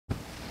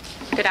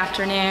Good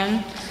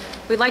afternoon.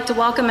 We'd like to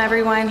welcome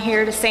everyone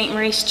here to St.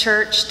 Maurice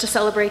Church to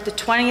celebrate the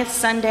 20th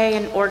Sunday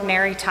in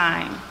Ordinary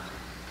Time.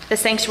 The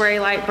sanctuary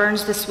light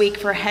burns this week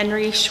for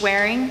Henry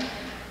Schwering.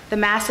 The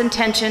Mass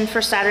intention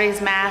for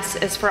Saturday's Mass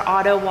is for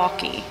Otto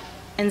Walke,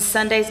 and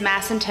Sunday's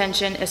Mass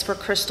intention is for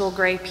Crystal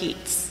Gray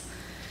Peets.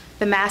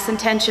 The Mass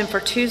intention for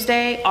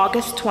Tuesday,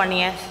 August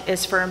 20th,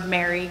 is for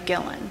Mary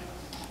Gillen.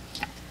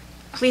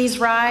 Please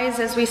rise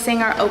as we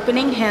sing our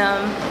opening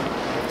hymn,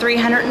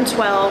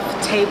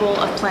 312, Table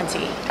of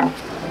Plenty.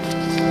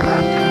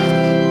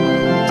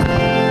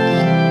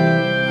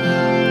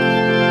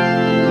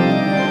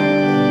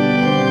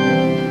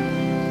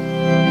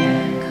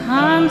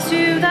 Come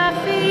to the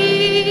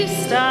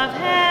feast of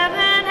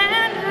heaven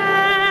and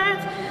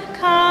earth,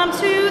 come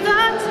to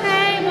the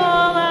table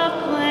of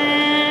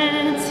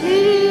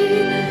plenty.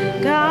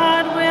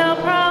 God will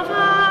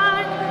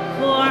provide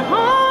for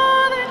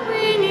all that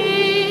we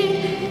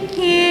need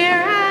here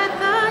at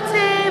the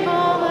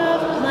table of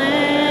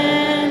plenty.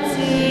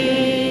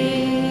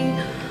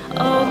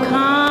 Oh,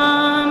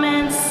 come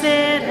and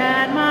sit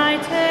at my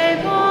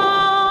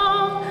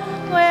table,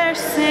 where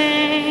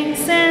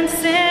saints and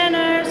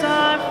sinners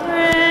are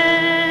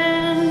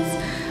friends.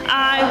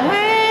 I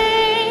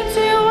wait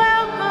to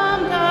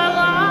welcome the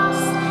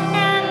lost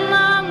and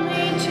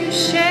lonely, to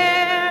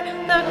share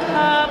the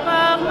cup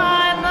of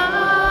my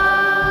love.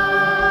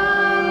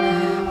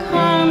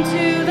 Come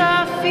to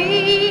the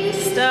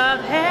feast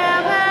of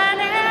heaven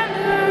and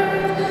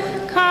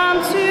earth,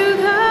 come to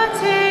the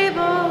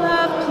table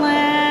of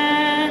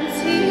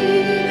plenty.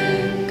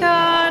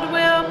 God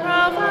will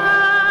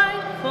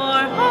provide for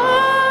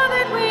all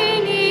that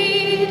we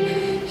need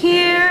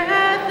here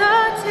at the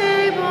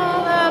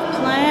table of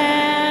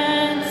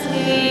plenty.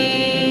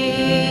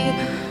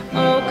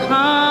 Oh,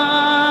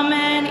 come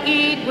and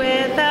eat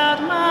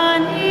without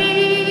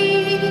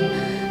money,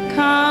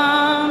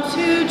 come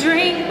to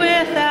drink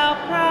without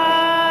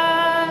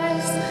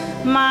price.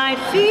 My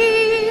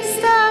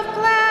feast of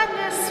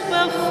gladness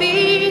will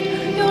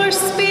feed your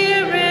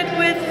spirit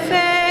with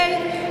faith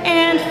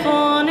and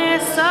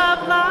fullness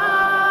of life.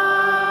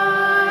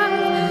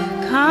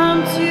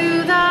 Come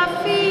to the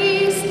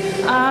feast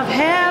of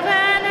heaven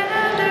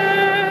and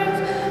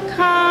earth,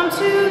 come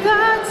to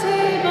the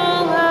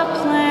table of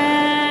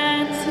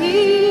plenty.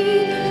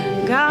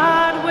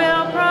 God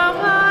will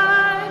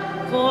provide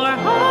for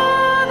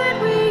all that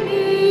we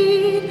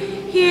need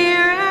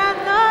here at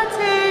the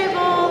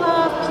table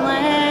of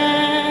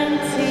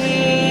plenty.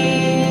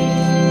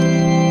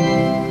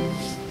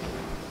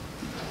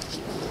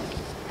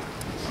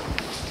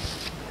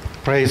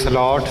 Praise the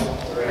Lord.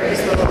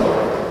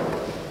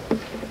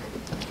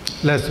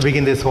 Let's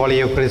begin this Holy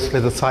Eucharist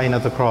with the sign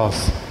of the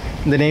cross.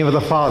 In the name of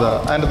the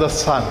Father, and of the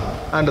Son,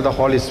 and of the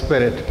Holy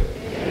Spirit.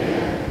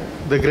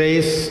 Amen. The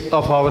grace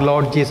of our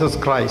Lord Jesus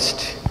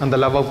Christ, and the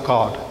love of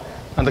God,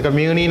 and the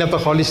communion of the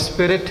Holy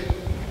Spirit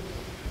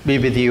be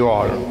with you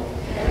all.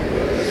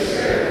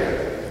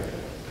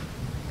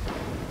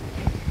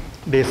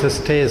 Dear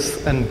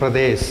sisters and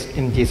brothers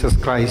in Jesus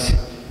Christ,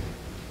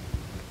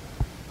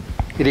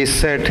 it is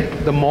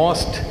said the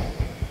most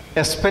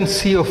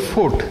expensive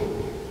food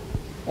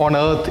on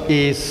earth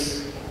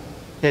is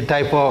a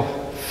type of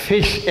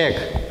fish egg,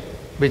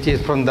 which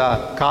is from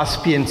the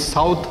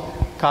South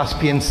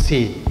Caspian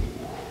Sea.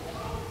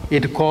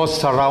 It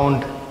costs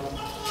around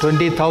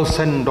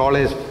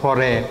 $20,000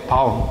 for a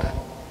pound.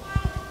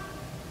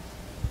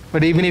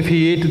 But even if you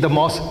eat the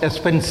most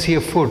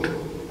expensive food,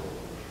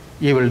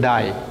 you will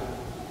die.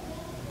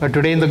 But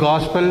today in the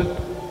Gospel,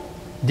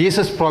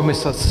 Jesus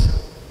promises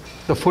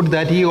the food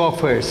that he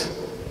offers,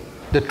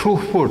 the true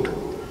food.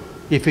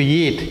 If you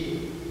eat,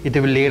 it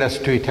will lead us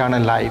to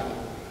eternal life.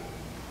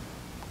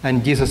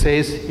 And Jesus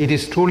says it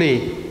is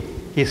truly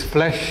his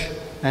flesh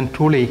and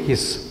truly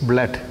his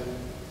blood.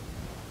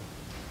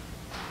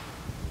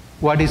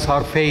 What is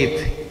our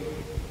faith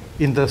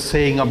in the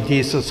saying of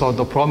Jesus or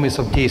the promise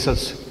of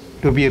Jesus?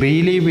 Do we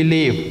really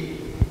believe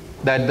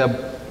that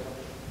the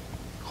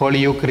Holy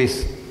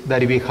Eucharist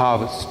that we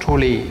have is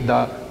truly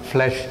the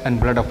flesh and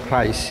blood of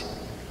Christ?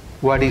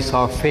 What is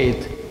our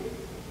faith?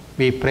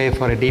 We pray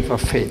for a deeper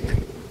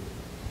faith.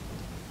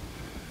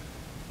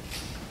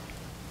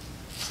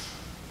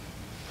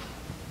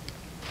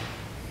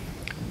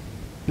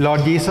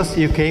 Lord Jesus,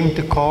 you came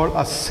to call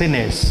us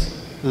sinners.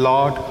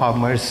 Lord, have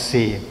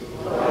mercy.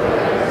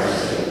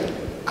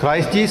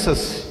 Christ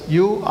Jesus,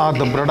 you are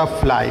the bread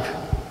of life.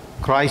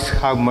 Christ,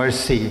 have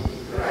mercy.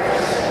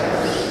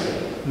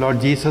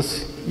 Lord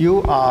Jesus,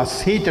 you are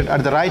seated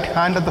at the right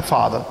hand of the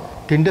Father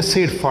to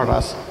intercede for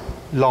us.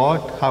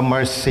 Lord, have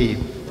mercy.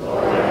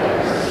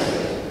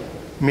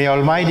 May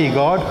Almighty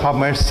God have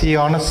mercy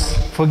on us,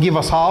 forgive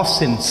us our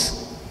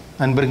sins,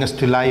 and bring us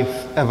to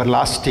life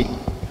everlasting.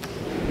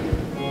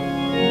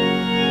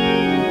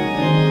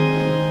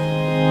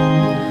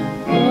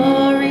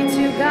 Glory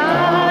to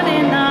God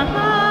in the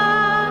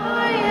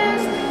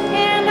highest,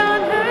 and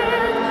on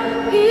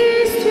earth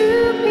peace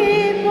to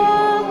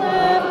people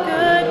of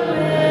good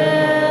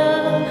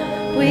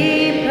will.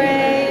 We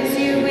praise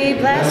you, we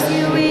bless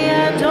you, we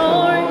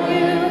adore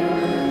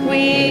you,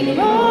 we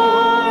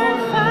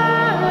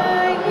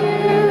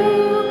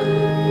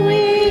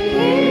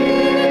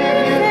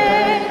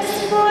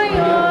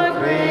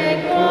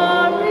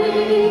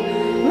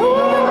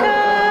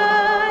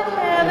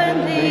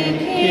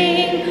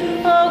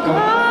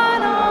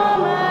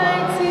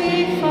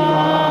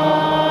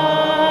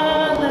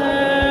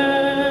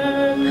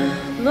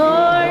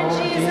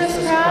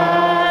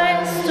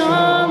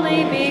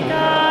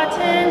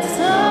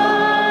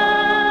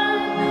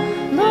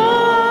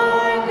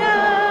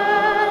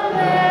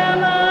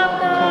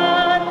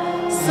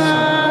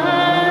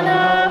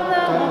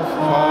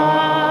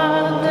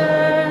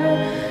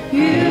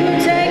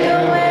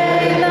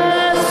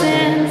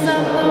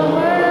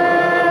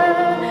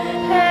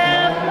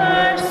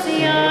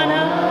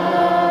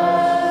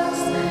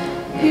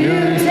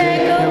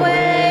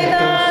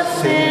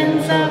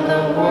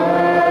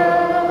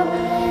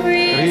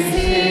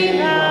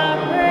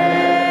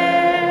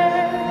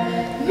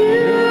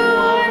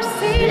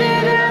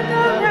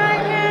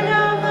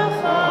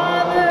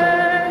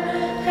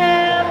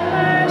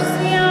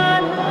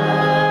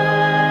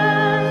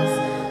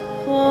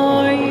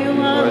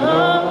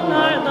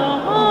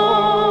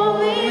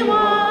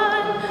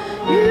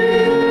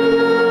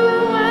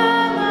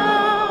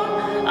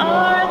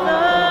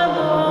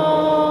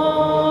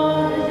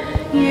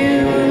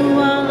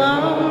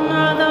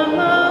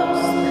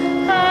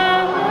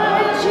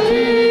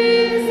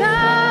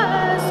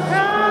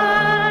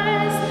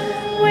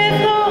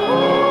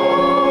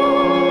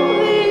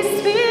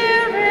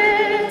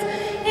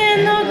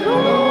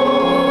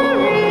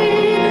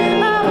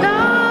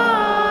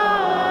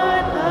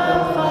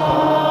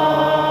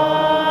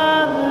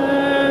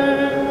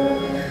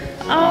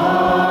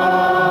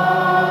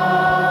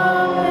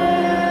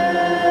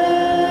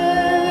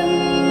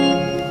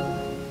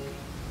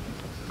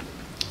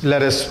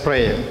Let us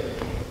pray.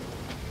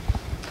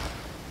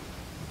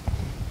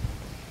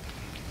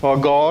 O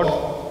God,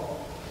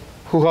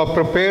 who have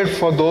prepared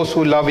for those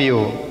who love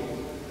you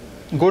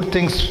good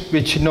things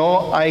which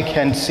no eye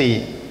can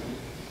see,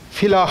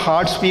 fill our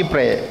hearts, we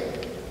pray,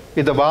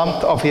 with the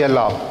warmth of your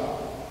love,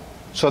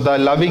 so that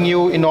loving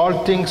you in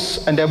all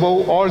things and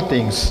above all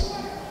things,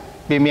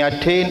 we may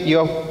attain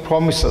your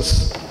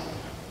promises,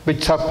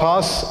 which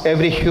surpass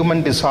every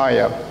human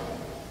desire.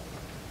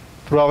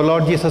 Through our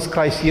Lord Jesus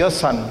Christ, your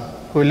Son,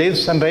 who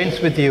lives and reigns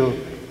with you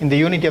in the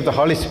unity of the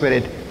Holy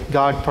Spirit,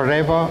 God,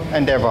 forever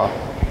and ever.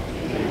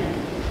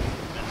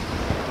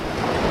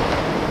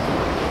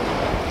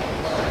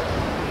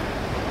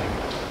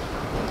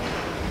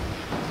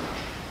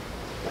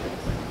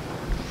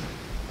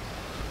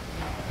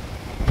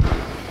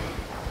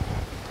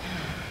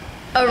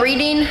 A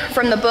reading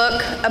from the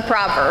book of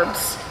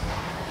Proverbs.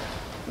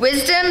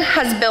 Wisdom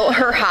has built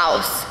her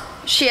house.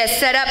 She has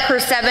set up her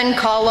 7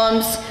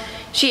 columns.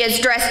 She has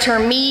dressed her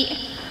meat,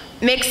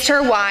 mixed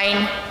her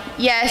wine.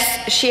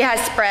 Yes, she has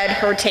spread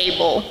her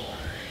table.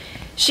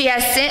 She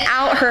has sent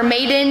out her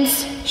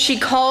maidens. She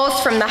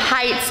calls from the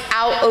heights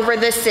out over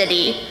the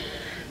city.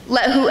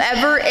 Let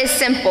whoever is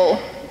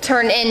simple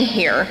turn in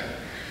here.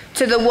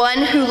 To the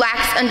one who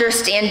lacks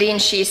understanding,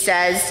 she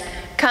says,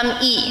 come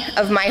eat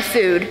of my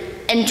food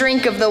and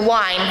drink of the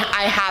wine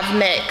I have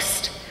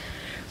mixed.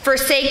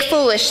 Forsake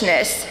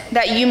foolishness,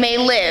 that you may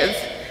live.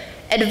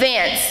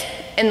 Advance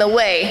in the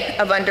way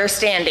of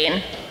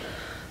understanding.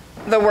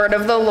 The word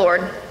of the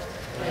Lord.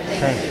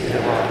 Thank you,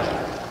 Lord.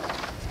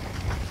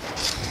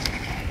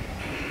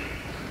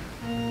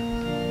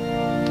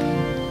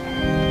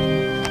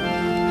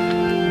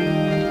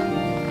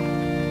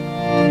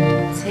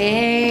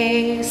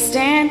 Taste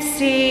and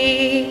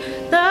see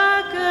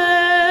the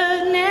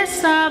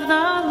goodness of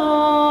the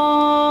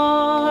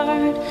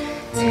Lord.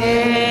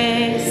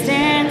 Taste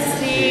and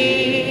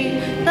see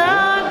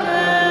the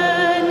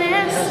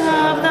goodness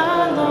of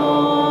the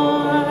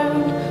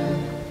Lord.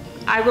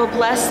 I will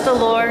bless the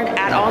Lord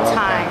at all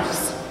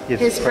times.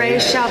 His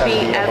praise shall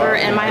be ever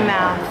in my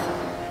mouth.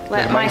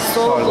 Let my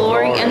soul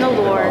glory in the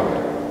Lord.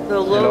 The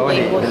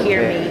lowly will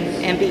hear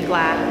me and be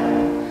glad.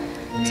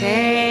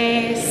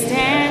 Taste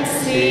and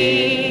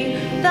see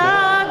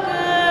the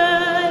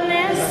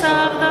goodness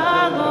of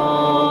the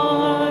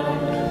Lord.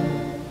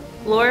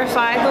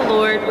 Glorify the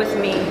Lord with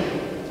me.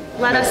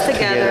 Let us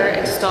together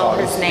extol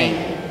his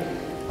name.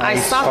 I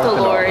sought the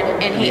Lord,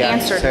 and he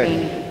answered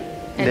me,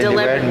 and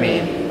delivered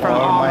me from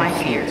all my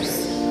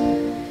fears.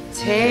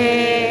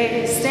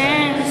 Taste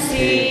and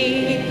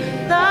see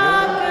the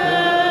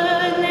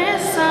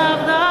goodness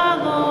of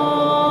the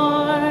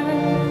Lord.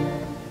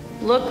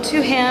 Look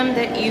to him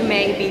that you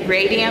may be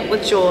radiant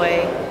with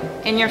joy,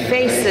 and your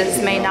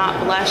faces may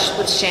not blush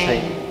with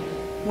shame.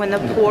 When the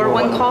poor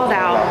one called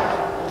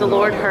out, the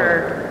Lord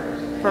heard.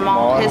 From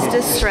all his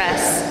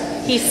distress,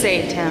 he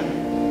saved him.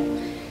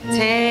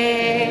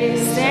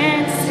 Taste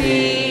and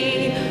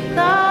see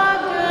the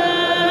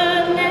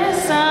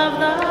goodness of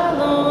the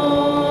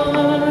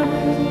Lord.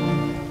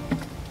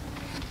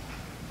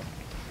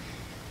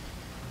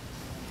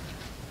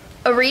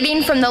 A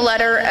reading from the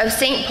letter of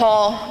St.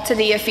 Paul to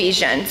the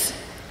Ephesians.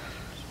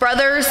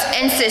 Brothers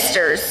and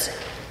sisters,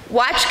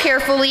 watch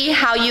carefully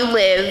how you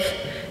live,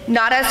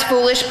 not as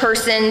foolish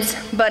persons,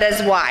 but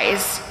as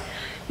wise,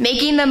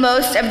 making the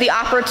most of the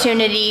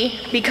opportunity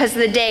because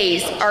the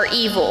days are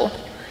evil.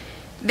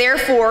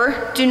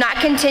 Therefore, do not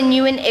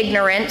continue in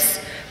ignorance,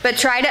 but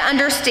try to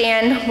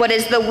understand what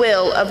is the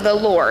will of the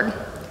Lord.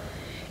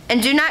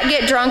 And do not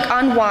get drunk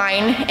on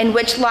wine, in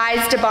which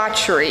lies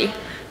debauchery,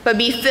 but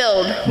be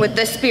filled with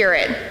the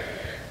Spirit,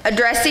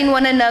 addressing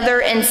one another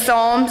in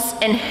psalms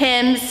and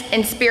hymns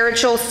and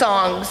spiritual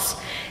songs,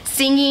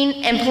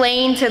 singing and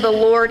playing to the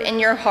Lord in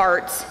your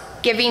hearts,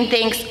 giving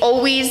thanks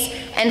always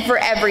and for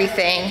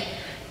everything,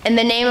 in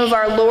the name of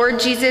our Lord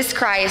Jesus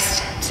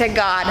Christ, to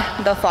God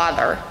the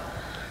Father.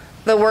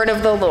 The word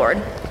of the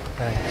Lord.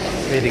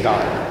 Thanks be to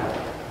God.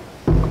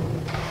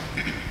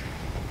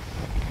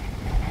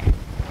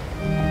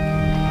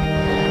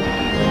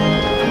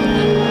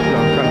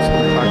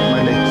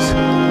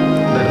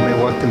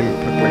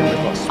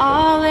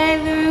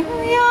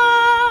 Alleluia,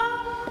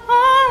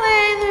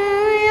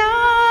 alleluia,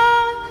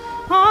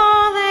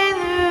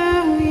 alleluia,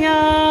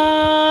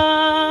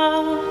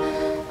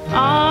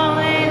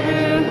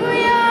 alleluia,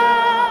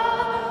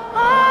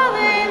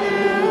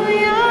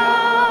 alleluia,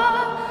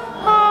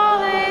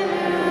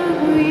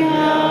 alleluia.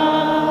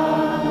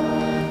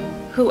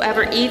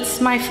 Whoever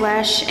eats my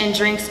flesh and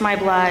drinks my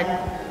blood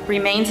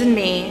remains in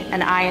me,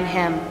 and I in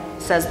him,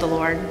 says the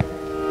Lord.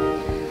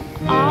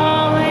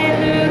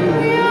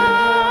 Alleluia.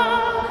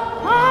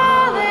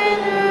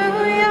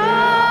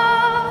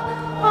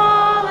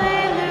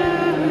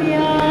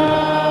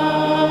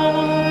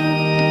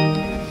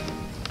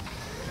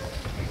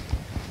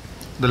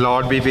 The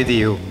Lord be with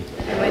you.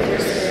 And with your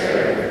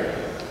spirit.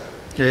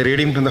 A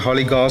reading from the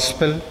Holy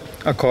Gospel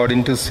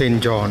according to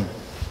St. John.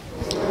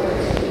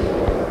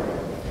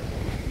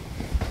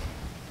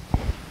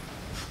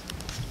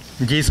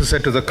 Jesus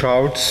said to the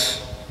crowds,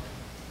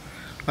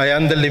 I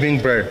am the living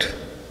bread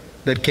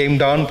that came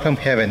down from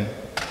heaven.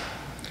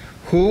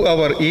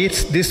 Whoever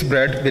eats this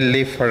bread will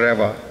live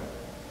forever.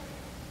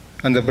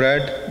 And the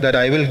bread that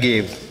I will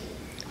give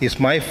is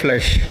my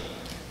flesh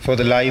for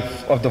the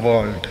life of the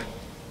world."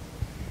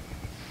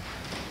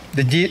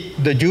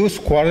 The Jews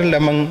quarreled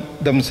among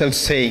themselves,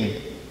 saying,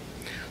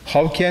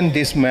 "How can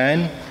this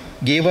man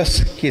give us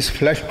his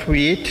flesh to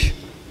eat?"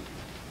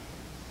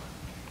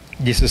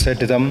 Jesus said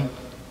to them,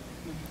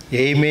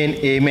 "Amen,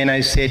 amen,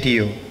 I say to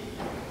you,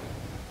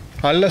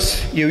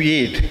 unless you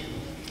eat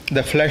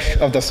the flesh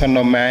of the Son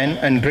of Man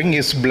and drink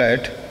his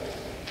blood,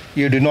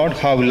 you do not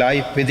have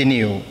life within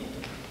you.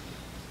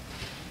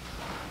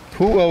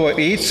 Whoever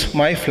eats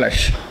my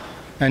flesh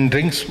and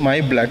drinks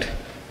my blood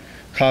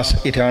has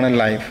eternal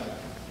life,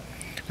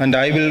 and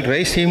I will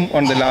raise him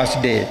on the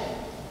last day.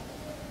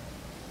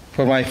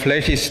 For my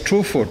flesh is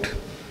true food,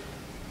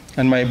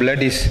 and my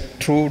blood is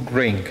true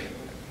drink.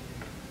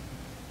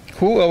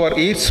 Whoever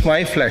eats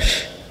my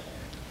flesh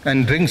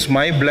and drinks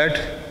my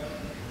blood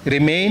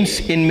remains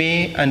in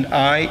me and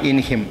I in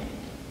him.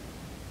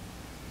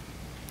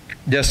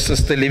 Just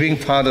as the living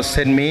Father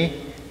sent me,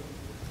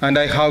 and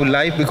I have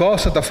life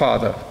because of the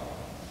Father,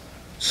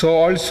 so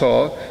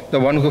also the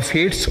one who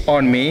feeds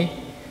on me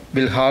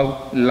will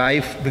have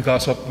life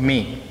because of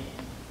me.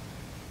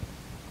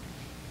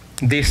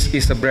 This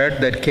is the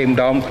bread that came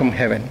down from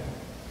heaven.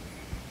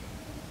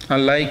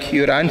 Unlike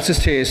your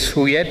ancestors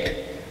who ate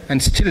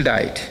and still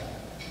died,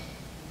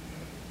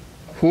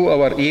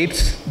 whoever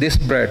eats this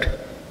bread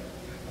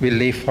will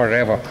live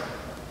forever."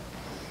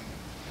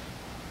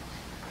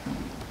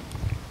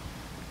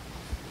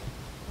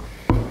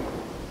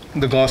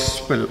 The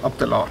Gospel of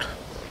the Lord.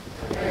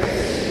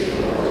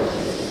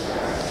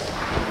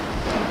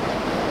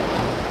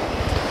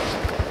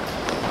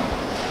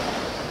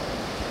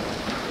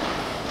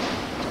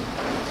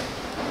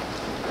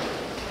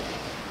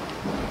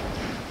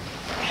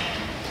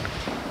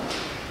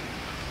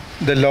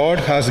 The Lord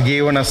has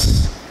given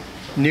us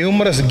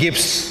numerous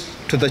gifts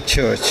to the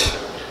church.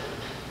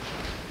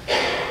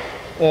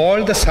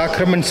 All the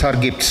sacraments are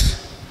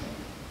gifts.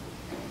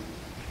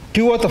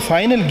 Two of the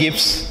final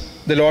gifts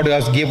the Lord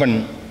has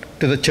given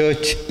to the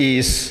church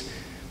is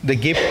the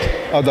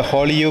gift of the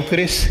Holy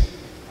Eucharist,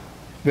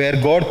 where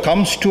God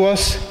comes to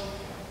us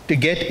to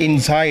get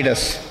inside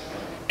us,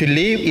 to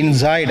live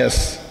inside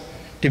us,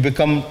 to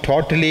become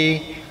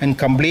totally and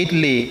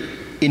completely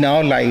in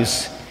our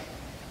lives,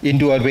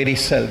 into our very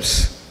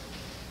selves.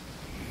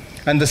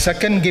 And the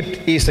second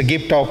gift is the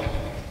gift of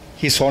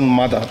his own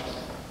mother.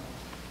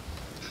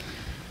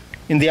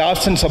 In the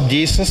absence of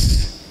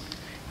Jesus,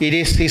 it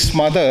is his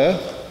mother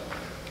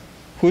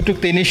who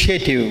took the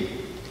initiative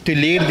to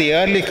lead the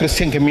early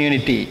Christian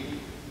community,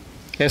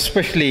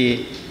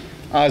 especially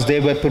as they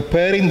were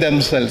preparing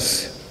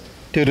themselves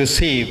to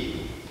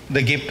receive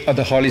the gift of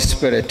the Holy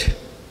Spirit.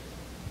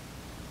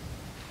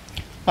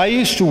 I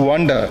used to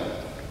wonder,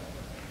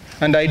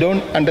 and I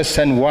don't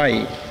understand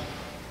why,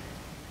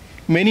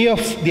 many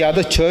of the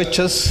other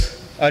churches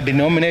or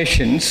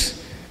denominations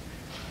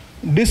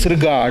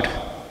disregard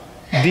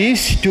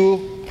these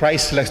two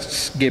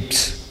priceless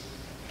gifts.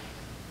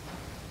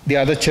 The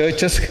other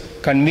churches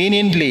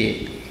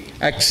conveniently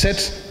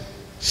accept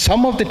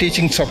some of the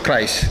teachings of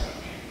Christ,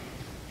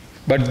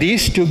 but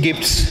these two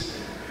gifts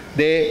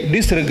they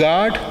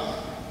disregard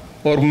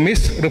or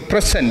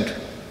misrepresent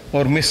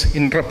or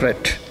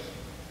misinterpret.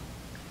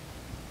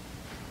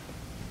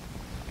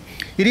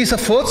 It is the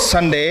fourth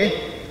Sunday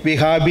we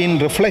have been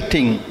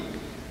reflecting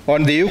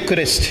on the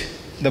Eucharist,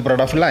 the bread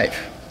of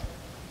life.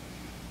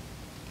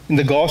 In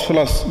the Gospel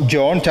of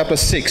John chapter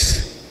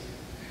 6,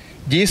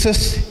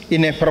 Jesus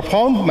in a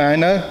profound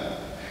manner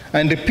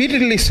and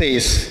repeatedly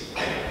says,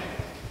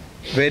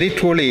 "Very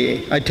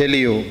truly I tell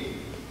you,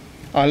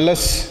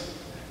 unless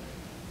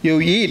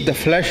you eat the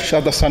flesh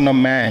of the Son of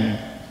Man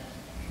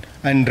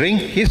and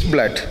drink his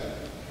blood,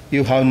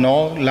 you have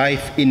no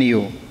life in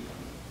you.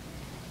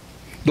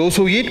 Those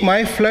who eat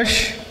my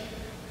flesh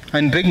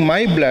and drink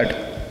my blood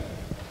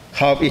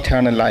have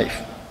eternal life,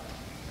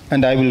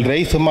 and I will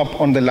raise them up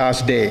on the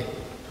last day.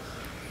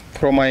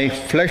 For my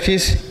flesh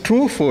is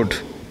true food,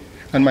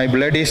 and my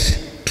blood is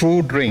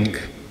true drink."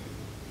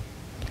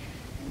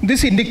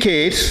 This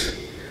indicates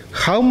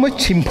how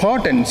much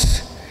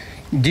importance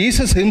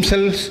Jesus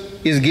himself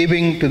is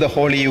giving to the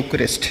Holy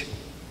Eucharist.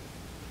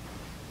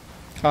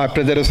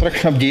 After the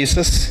resurrection of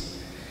Jesus,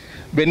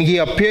 when he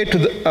appeared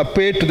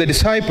to the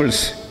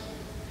disciples,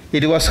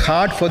 it was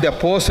hard for the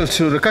apostles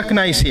to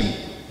recognize him.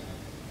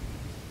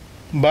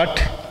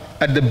 But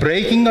at the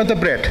breaking of the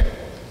bread,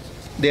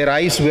 their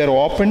eyes were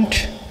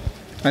opened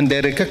and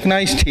they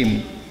recognized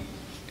him,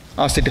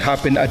 as it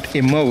happened at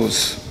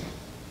Emmaus.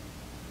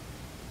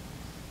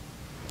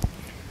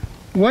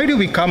 Why do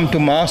we come to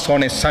Mass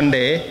on a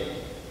Sunday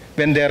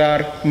when there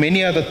are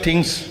many other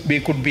things we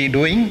could be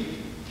doing?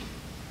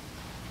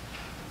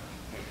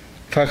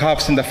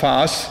 Perhaps in the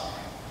past,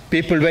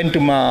 people went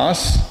to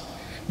Mass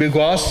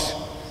because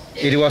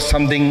it was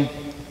something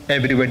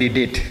everybody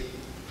did.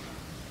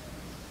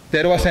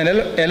 There was an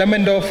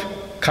element of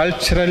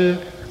cultural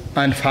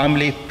and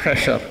family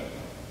pressure.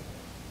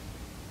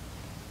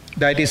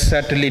 That is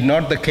certainly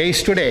not the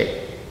case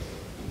today.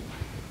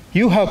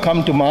 You have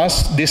come to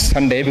Mass this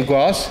Sunday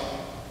because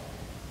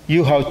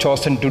you have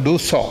chosen to do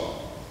so.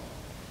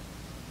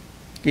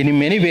 In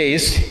many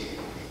ways,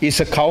 it's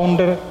a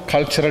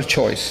counter-cultural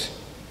choice.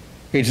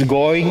 It's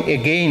going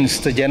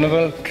against the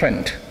general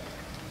trend.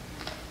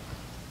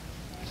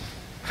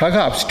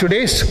 Perhaps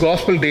today's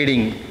gospel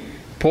reading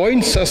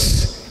points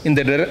us in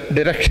the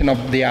direction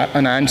of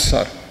an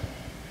answer.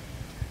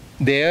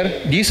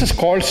 There, Jesus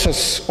calls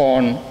us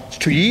on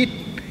to eat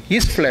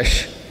his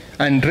flesh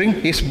and drink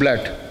his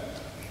blood,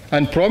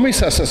 and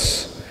promises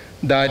us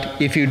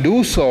that if you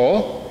do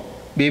so,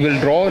 we will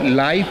draw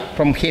life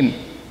from him.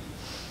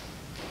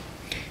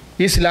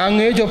 His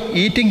language of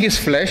eating his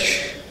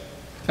flesh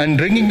and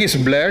drinking his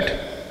blood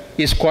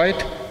is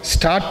quite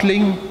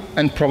startling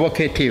and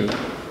provocative.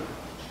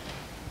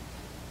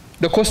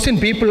 The question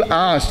people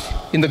ask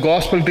in the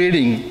gospel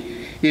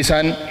reading is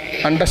an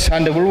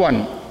understandable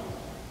one.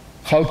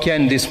 How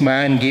can this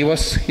man give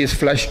us his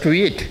flesh to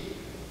eat?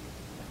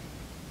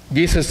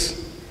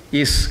 Jesus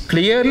is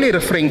clearly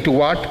referring to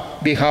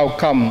what we have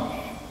come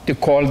to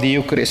call the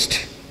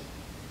Eucharist.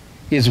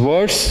 His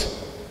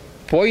words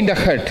point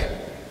ahead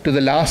to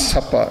the Last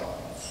Supper,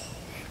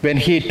 when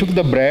he took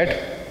the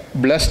bread,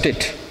 blessed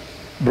it,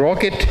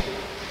 broke it,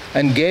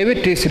 and gave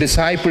it to his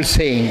disciples,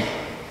 saying,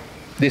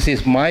 "This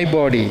is my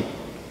body."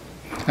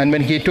 And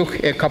when he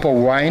took a cup of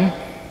wine,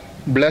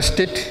 blessed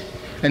it,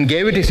 and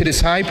gave it to his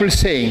disciples,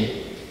 saying,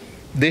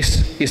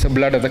 "This is the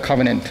blood of the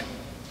covenant."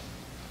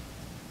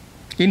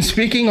 In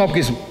speaking of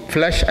his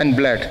flesh and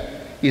blood,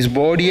 his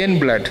body and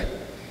blood,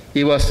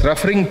 he was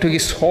referring to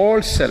his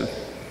whole self,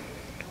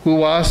 who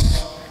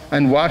was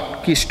and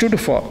what he stood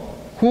for,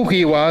 who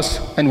he was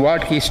and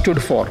what he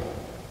stood for.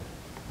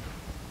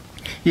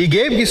 He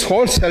gave his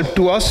whole self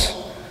to us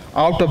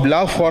out of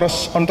love for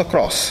us on the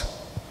cross.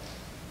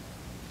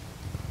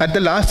 At the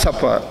Last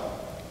Supper,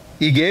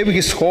 he gave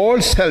his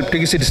whole self to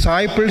his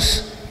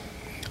disciples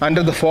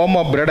under the form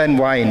of bread and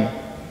wine.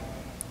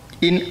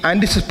 In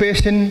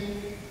anticipation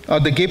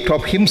of the gift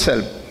of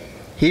himself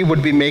he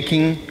would be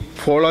making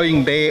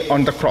following day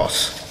on the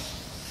cross.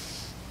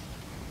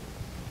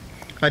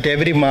 At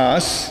every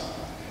Mass,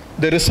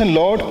 the risen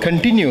Lord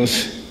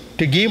continues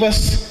to give us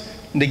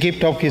the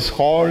gift of his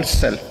whole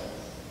self.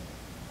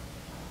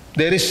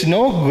 There is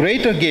no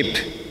greater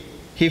gift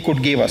he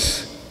could give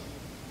us.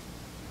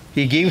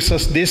 He gives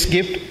us this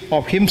gift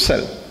of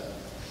himself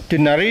to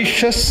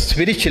nourish us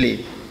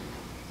spiritually,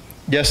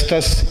 just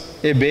as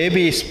a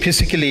baby is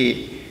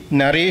physically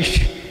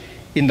nourished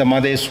in the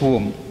mother's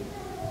womb.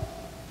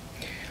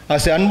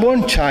 As the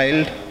unborn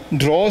child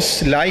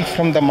draws life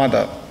from the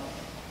mother,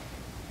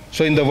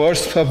 so in the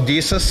words of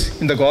Jesus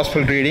in the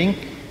gospel reading,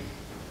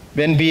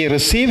 when we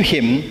receive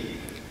him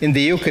in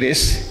the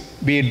Eucharist,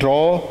 we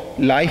draw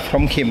life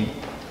from him,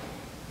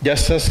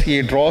 just as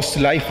he draws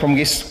life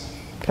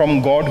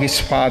from God his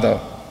Father.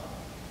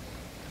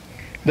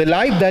 The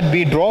life that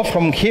we draw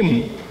from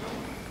him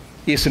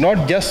is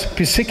not just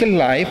physical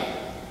life,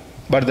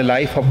 but the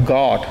life of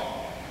God,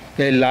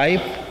 a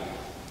life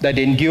that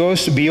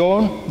endures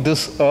beyond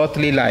this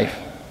earthly life.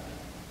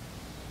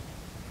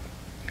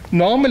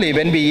 Normally,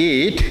 when we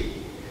eat,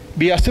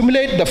 we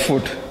assimilate the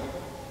food.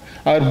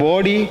 Our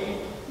body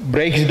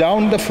breaks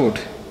down the food,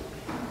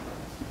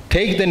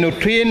 takes the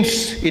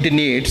nutrients it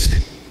needs,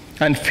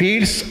 and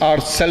feeds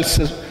our cell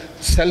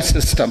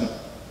system.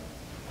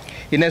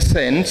 In a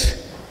sense,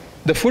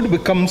 the food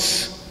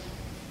becomes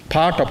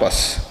part of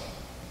us.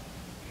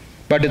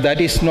 But that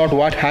is not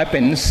what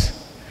happens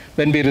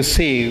when we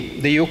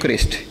receive the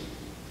Eucharist.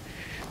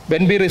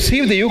 When we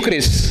receive the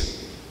Eucharist,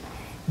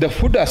 the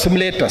food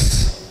assimilates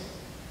us.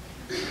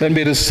 When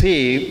we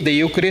receive the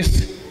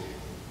Eucharist,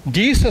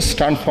 Jesus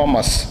transforms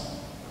us.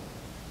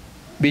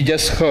 We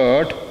just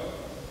heard,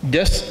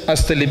 just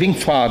as the living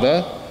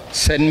Father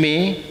sent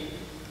me,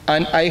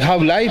 and I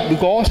have life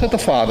because of the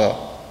Father,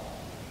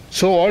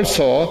 so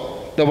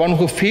also the one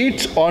who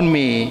feeds on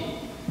me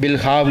will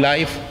have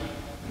life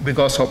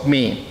because of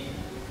me.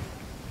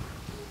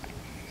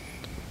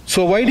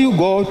 So why do you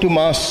go to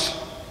Mass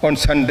on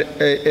Sunday,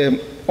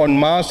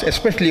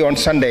 especially on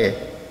Sunday?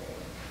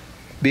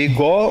 We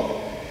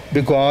go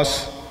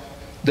because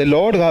the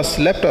Lord has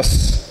left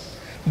us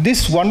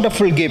this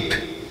wonderful gift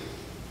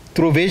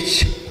through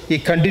which he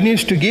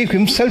continues to give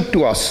himself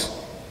to us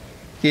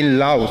in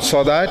love,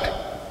 so that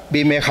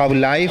we may have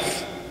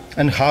life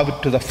and have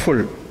it to the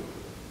full.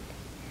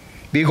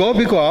 We go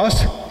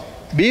because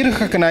we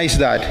recognize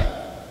that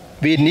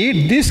we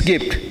need this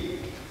gift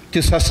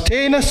to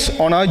sustain us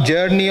on our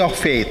journey of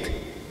faith,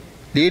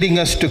 leading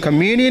us to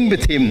communion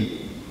with him,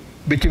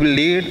 which will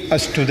lead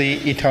us to the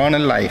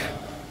eternal life.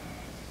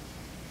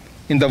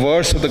 In the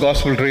words of the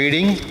gospel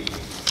reading,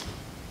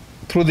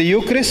 through the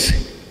Eucharist,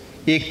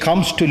 he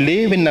comes to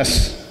live in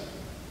us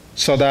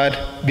so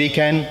that we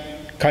can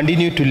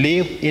continue to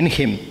live in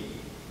him.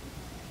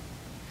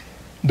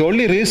 The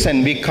only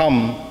reason we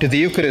come to the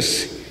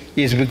Eucharist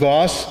is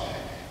because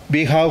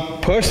we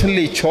have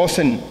personally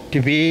chosen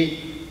to be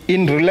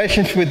in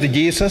relationship with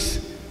Jesus,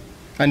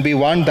 and we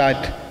want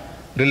that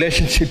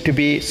relationship to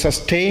be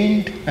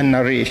sustained and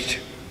nourished.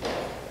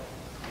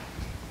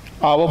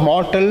 Our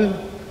mortal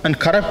and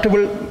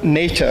corruptible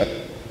nature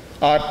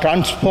are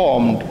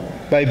transformed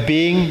by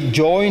being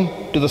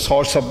joined to the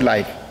source of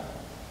life.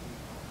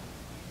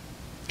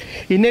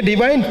 In a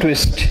divine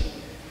twist,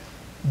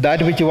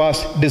 that which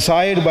was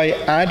desired by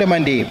Adam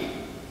and Eve,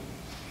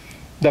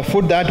 the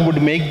food that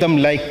would make them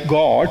like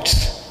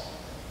gods,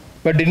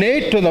 but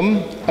denied to them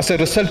as a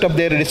result of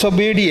their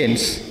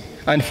disobedience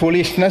and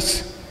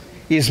foolishness,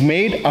 is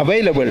made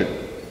available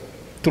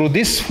through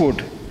this food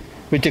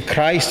which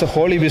Christ, the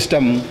Holy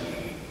Wisdom,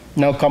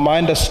 now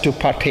commands us to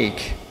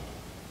partake.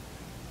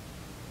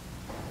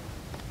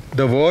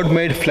 The Word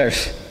made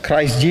flesh,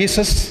 Christ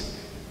Jesus,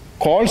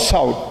 calls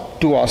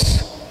out to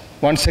us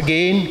once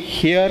again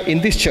here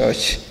in this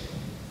church,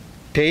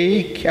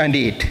 take and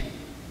eat.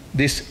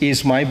 This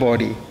is my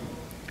body.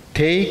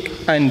 Take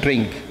and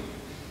drink.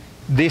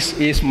 This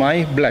is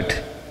my blood.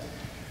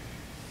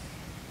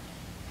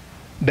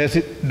 Does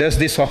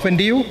this offend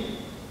you?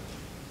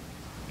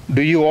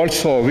 Do you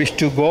also wish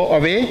to go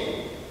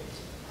away?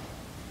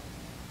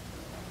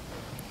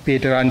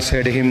 Peter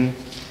answered him,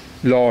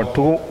 Lord,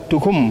 to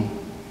whom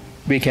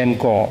we can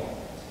go?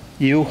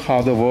 You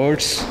have the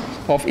words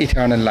of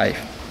eternal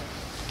life.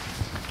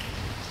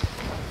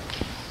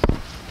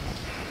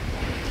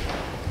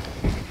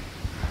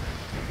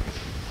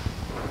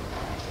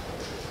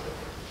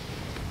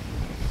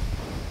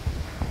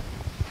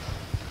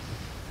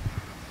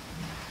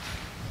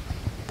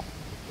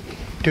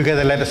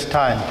 Together let us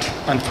stand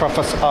and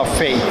profess our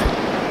faith.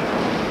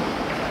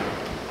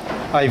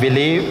 I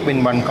believe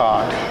in one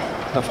God,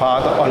 the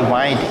Father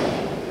Almighty,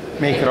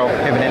 maker of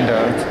heaven and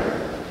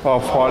earth,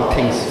 of all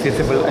things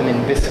visible and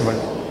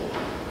invisible.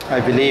 I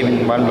believe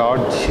in one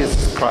Lord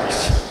Jesus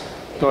Christ,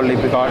 the only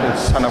begotten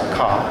Son of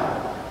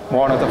God,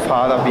 born of the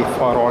Father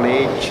before all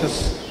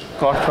ages,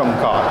 God from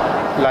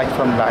God, light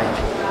from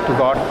light, to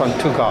God from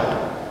to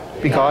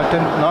God,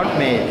 begotten, not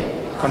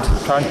made,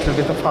 consubstantial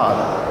with the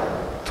Father.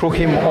 Through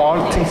him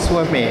all things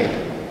were made.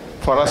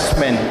 For us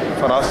men,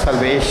 for our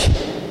salvation,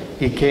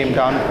 he came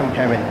down from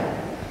heaven,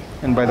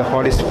 and by the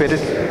Holy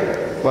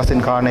Spirit was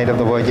incarnate of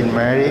the Virgin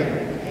Mary,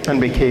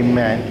 and became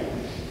man.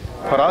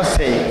 For our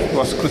sake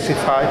was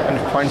crucified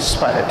and quenched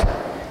spirit.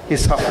 He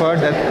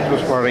suffered death and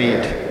was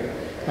buried,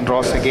 and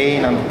rose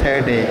again on the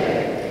third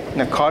day,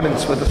 in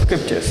accordance with the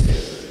Scriptures.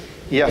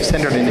 He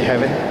ascended into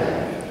heaven,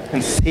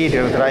 and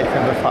seated at the right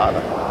hand of the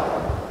Father.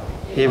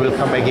 He will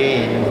come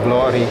again in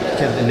glory to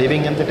judge the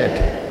living and the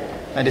dead,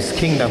 and his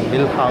kingdom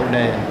will have no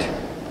end.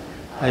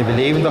 I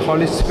believe in the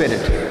Holy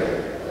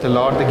Spirit, the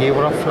Lord, the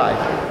giver of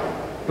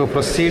life, who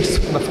proceeds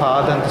from the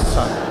Father and the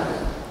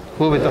Son,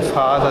 who with the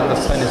Father and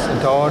the Son is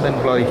adored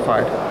and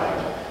glorified,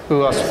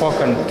 who has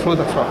spoken through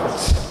the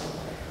prophets.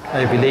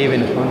 I believe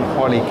in one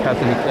holy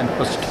Catholic and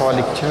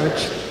Apostolic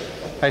Church.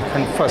 I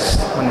confess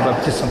one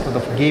baptism for the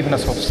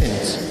forgiveness of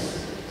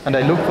sins, and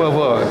I look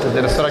forward to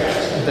the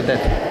resurrection of the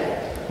dead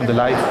and the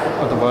life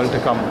of the world to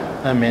come.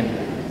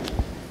 Amen.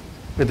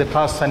 With the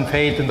trust and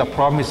faith in the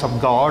promise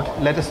of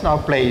God, let us now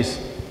place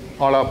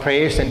all our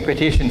prayers and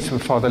petitions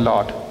before the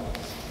Lord.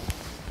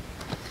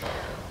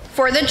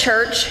 For the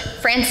Church,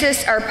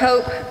 Francis our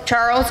Pope,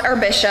 Charles our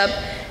Bishop,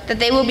 that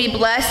they will be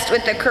blessed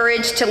with the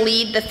courage to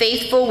lead the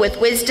faithful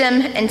with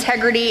wisdom,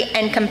 integrity,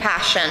 and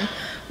compassion.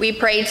 We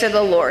pray to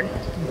the Lord.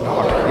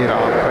 Lord, hear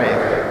our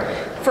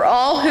prayer. For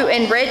all who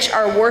enrich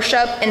our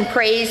worship and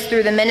praise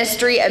through the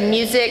ministry of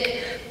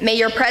music, may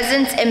your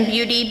presence and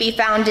beauty be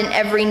found in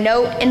every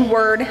note and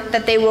word,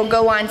 that they will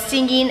go on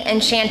singing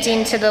and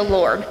chanting to the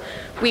Lord.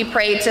 We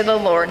pray to the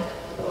Lord.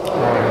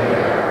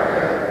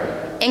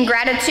 In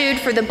gratitude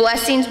for the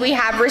blessings we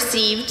have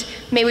received,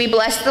 may we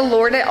bless the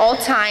Lord at all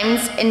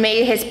times, and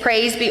may his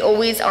praise be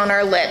always on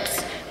our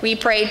lips. We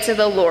pray to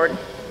the Lord.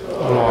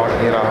 Lord,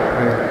 hear our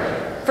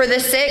prayer. For the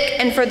sick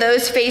and for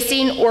those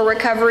facing or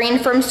recovering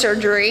from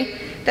surgery,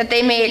 that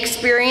they may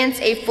experience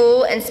a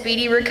full and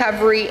speedy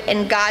recovery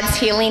in God's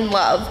healing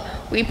love.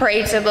 We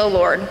pray to the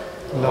Lord.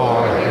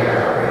 Lord, hear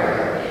our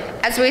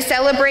prayer. As we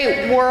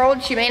celebrate World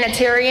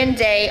Humanitarian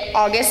Day,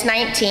 August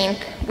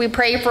 19th, we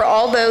pray for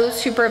all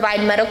those who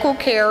provide medical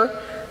care,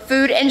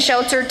 food and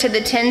shelter to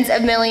the tens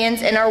of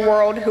millions in our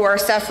world who are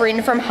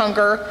suffering from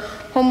hunger,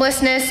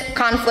 homelessness,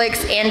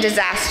 conflicts, and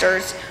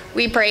disasters.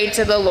 We pray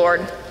to the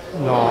Lord.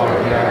 Lord,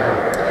 hear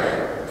our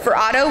prayer. For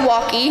Otto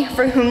Walkie,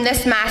 for whom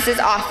this Mass is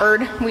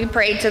offered, we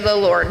pray to the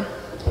Lord.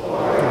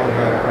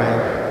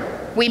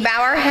 We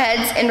bow our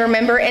heads and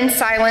remember in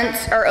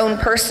silence our own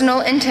personal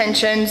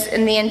intentions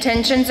and the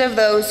intentions of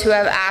those who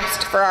have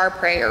asked for our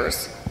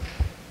prayers.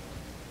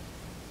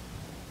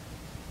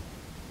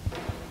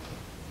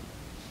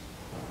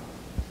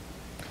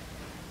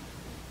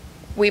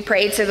 We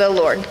pray to the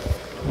Lord.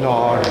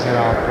 Lord, hear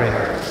our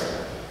prayer.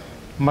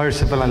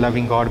 Merciful and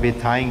loving God, we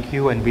thank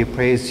you and we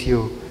praise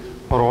you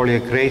for all your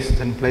graces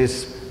and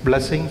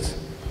blessings.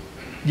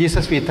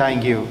 Jesus, we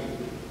thank you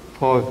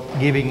for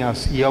giving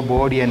us your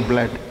body and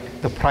blood,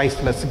 the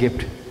priceless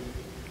gift.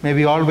 May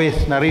we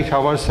always nourish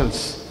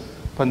ourselves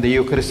upon the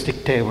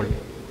Eucharistic table.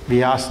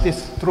 We ask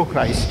this through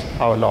Christ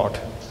our Lord.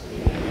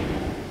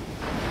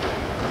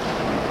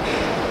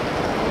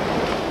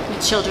 The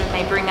children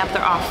may bring up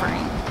their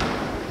offering.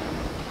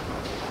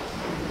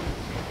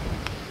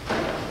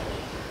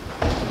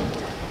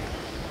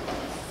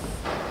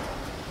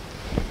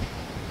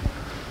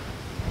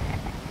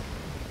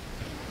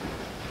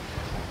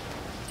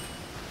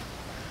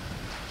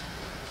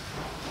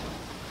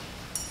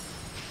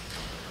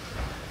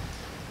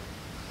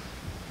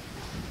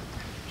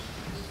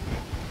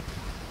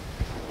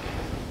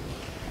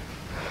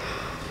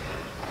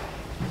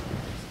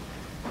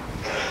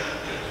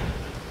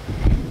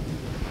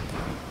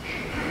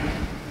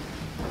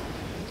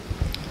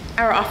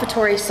 Our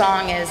offertory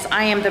song is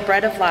I Am the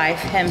Bread of Life,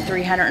 hymn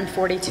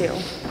 342.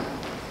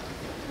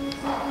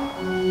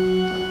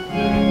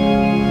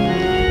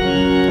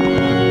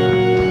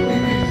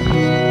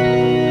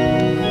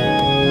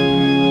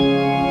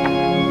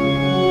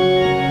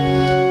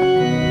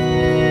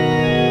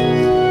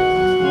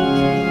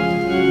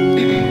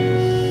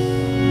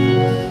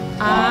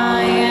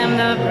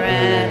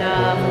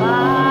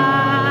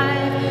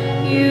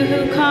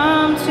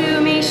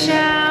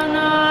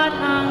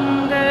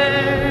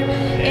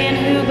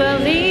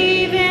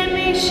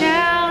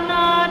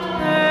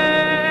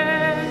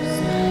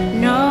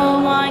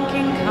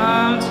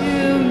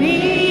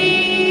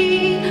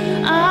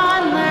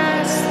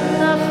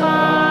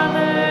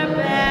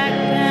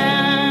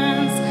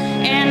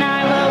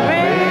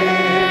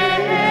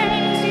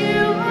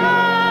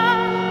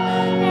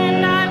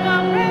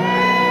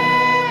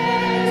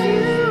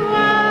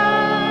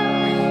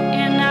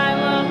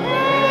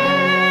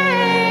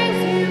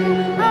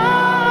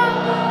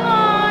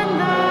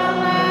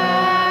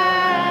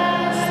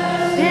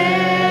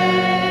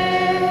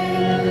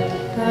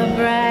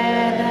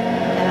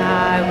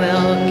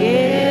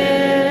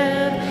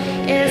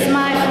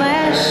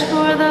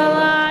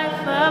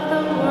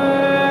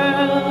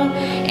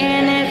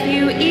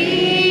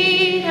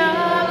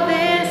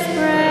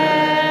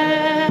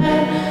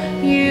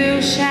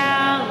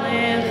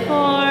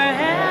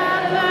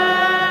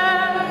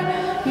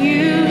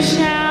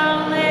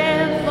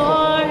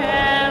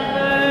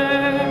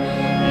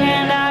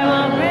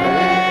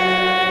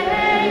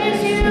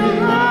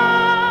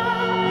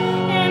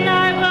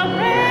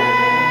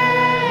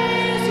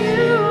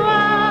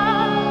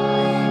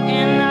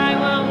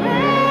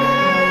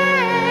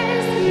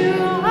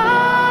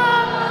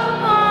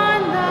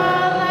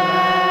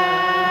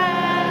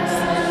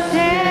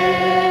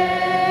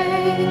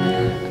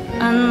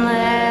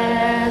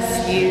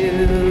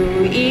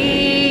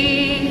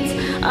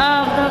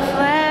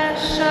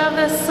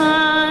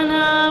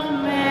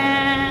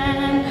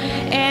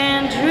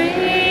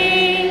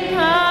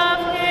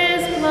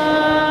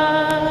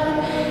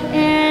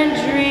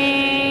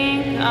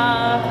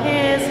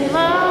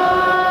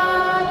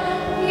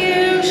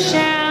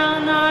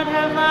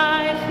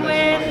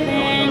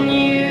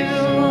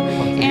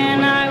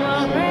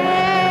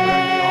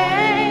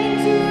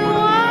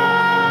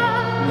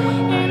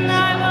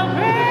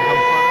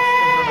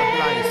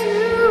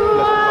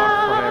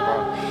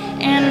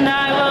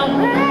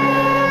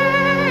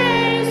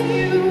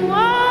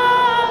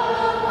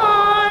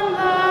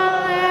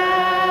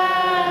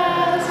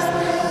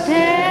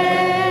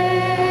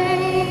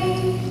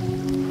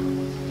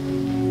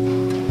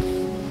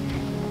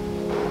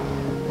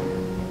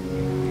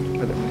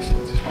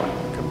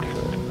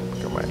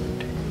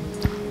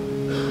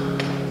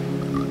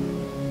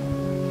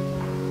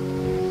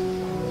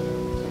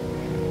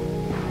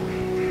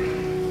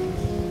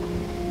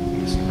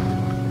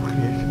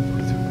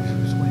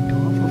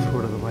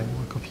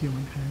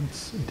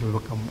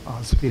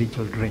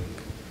 Spiritual drink.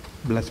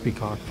 Blessed be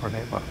God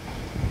forever.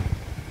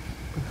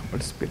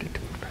 But Spirit.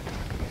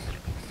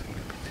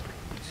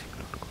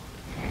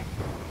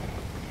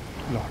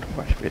 Lord,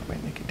 wash away my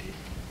iniquity.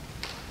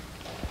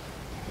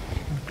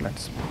 And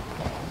cleanse me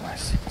from all my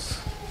sins.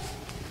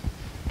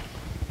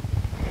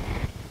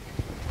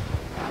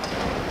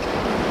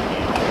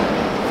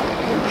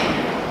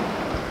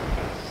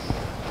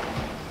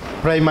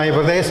 Pray, my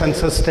brothers and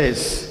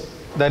sisters,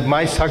 that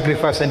my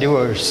sacrifice and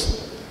yours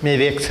may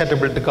be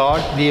acceptable to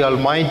God, the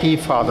Almighty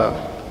Father.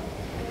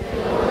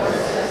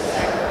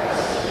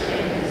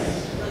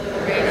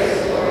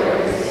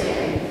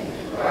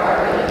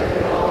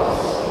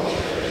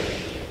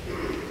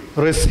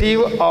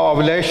 Receive our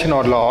oblation,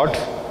 O Lord,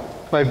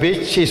 by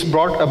which is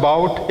brought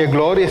about a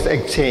glorious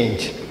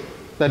exchange,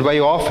 that by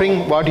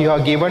offering what you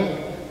have given,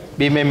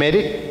 we may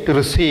merit to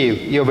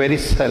receive your very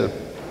self.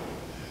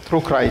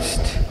 Through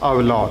Christ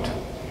our Lord.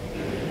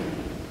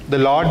 The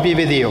Lord be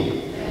with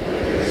you.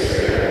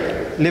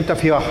 Lift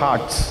up your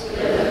hearts.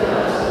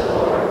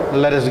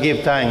 Let us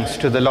give thanks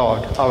to the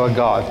Lord our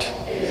God.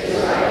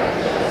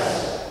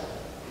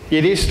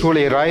 It is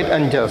truly right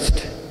and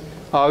just,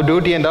 our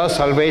duty and our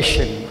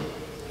salvation,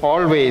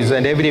 always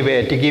and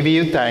everywhere to give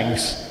you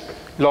thanks,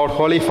 Lord,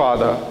 Holy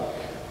Father,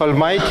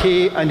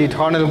 Almighty and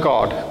eternal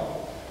God.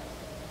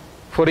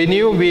 For in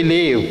you we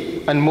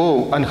live and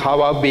move and have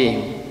our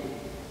being.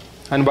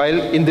 And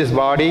while in this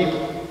body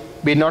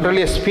we not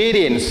only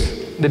experience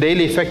the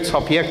daily effects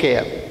of your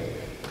care,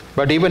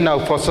 but even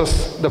now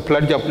possess the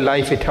pledge of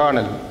life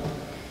eternal.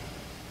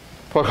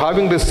 For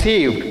having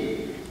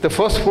received the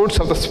first fruits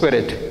of the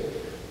Spirit,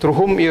 through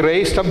whom you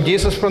raised up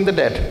Jesus from the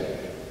dead,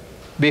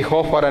 we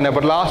hope for an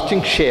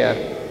everlasting share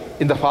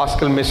in the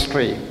Paschal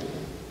mystery.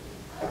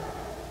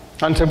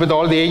 And so with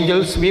all the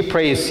angels we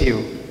praise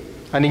you,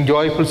 and in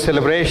joyful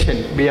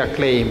celebration we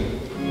acclaim.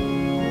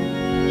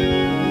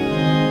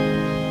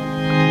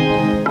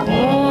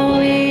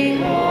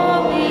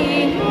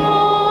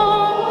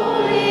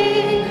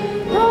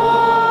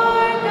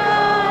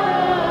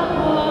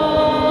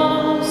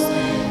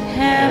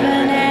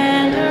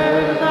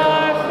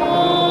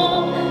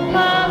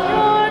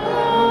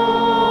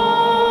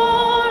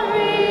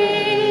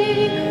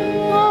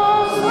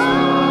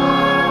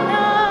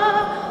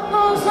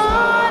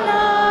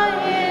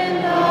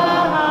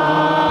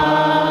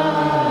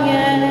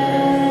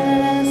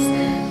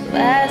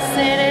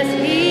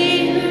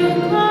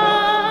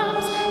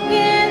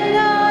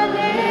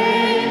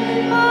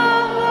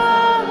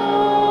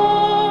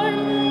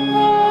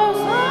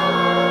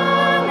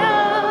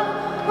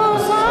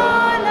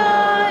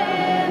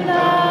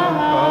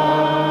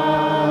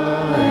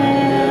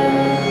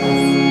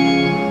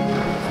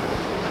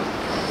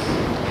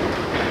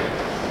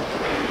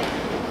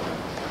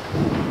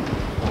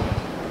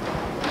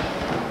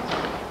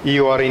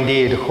 You are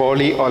indeed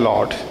holy, O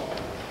Lord,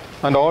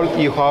 and all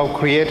you have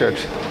created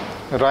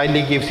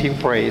rightly gives you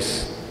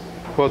praise.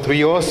 For through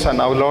your Son,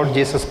 our Lord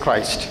Jesus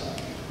Christ,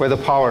 by the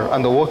power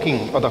and the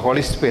working of the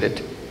Holy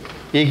Spirit,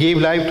 you give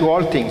life to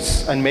all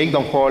things and make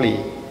them holy.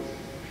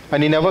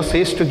 And you never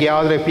cease to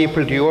gather a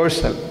people to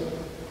yourself,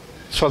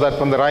 so that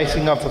from the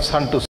rising of the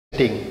sun to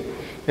setting,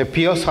 a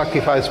pure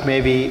sacrifice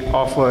may be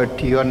offered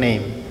to your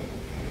name.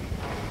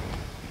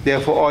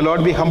 Therefore, O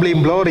Lord, we humbly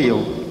implore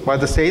you, by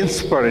the same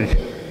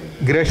Spirit,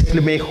 graciously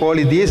make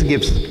holy these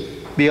gifts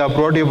we have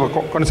brought you for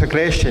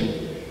consecration,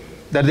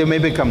 that they may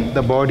become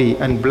the body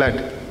and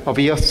blood of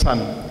your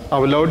Son,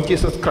 our Lord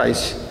Jesus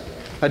Christ,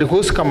 at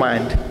whose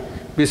command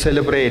we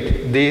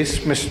celebrate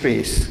these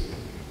mysteries.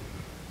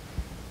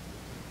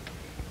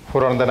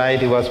 For on the night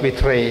he was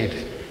betrayed,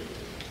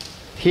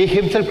 he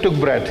himself took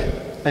bread,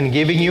 and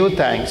giving you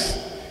thanks,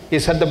 he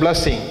said the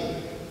blessing,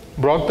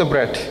 broke the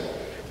bread,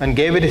 and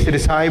gave it to his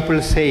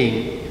disciples,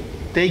 saying,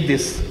 "Take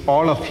this,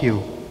 all of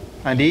you,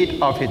 and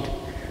eat of it,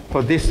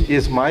 for this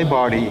is my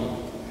body,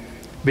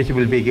 which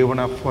will be given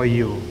up for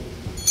you."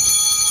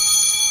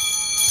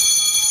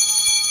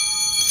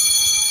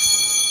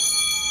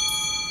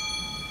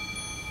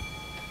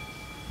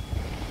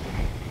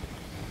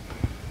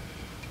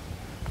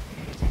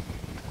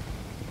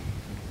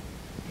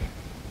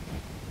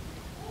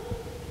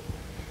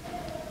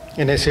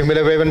 In a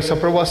similar way, when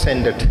supper was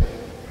ended,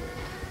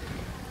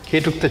 he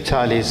took the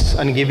chalice,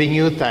 and giving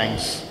you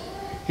thanks,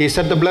 he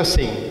said the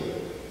blessing,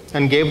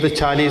 and gave the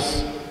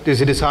chalice to his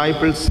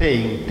disciples,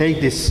 saying,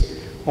 "Take this,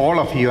 all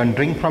of you, and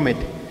drink from it,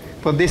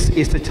 for this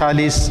is the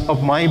chalice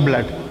of my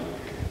blood,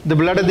 the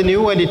blood of the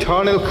new and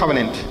eternal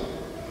covenant,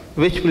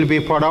 which will be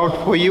poured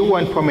out for you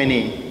and for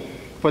many,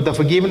 for the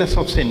forgiveness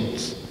of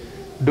sins.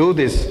 Do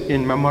this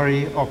in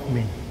memory of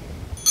me."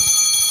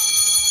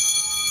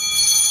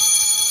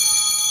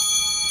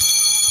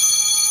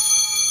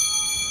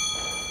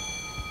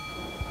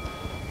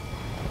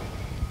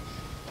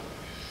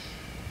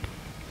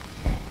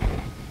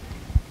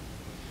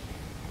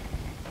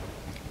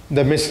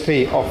 The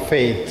mystery of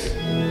faith.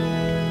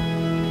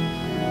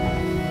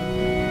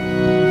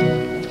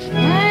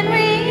 When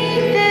we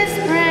eat this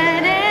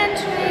bread and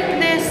drink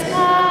this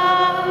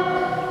cup,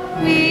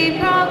 we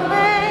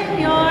proclaim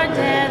your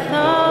death,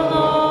 O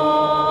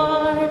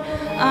Lord,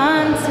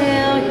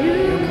 until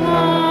you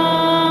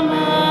come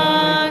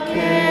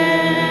again.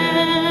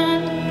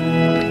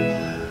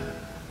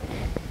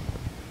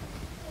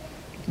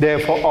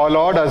 Therefore, O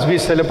Lord, as we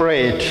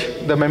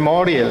celebrate the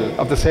memorial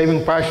of the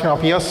saving passion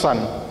of your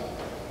Son,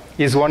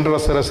 his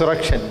wondrous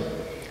resurrection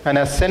and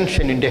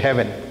ascension into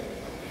heaven,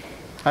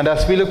 and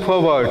as we look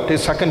forward to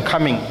his second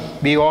coming,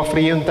 we offer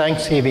you in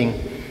thanksgiving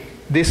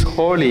this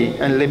holy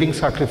and living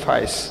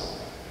sacrifice.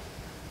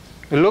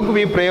 Look,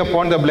 we pray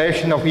upon the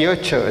oblation of your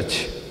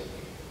church,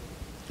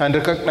 and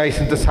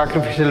recognizing the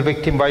sacrificial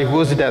victim by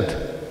whose death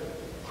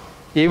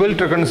you will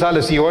reconcile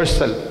us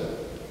yourself,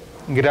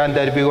 grant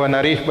that we who are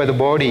nourished by the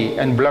body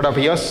and blood of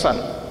your Son,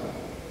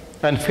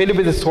 and filled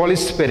with his Holy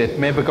Spirit,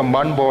 may become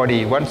one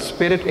body, one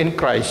spirit in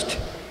Christ.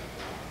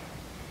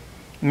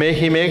 May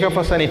he make of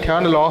us an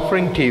eternal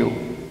offering to you,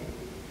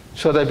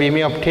 so that we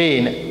may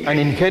obtain an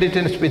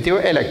inheritance with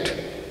your elect,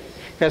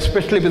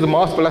 especially with the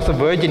most blessed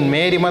Virgin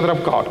Mary, Mother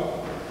of God,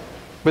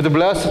 with the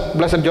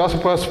blessed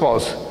Joseph, her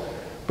spouse,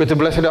 with the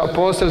blessed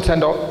apostles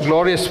and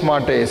glorious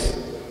martyrs,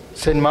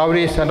 St.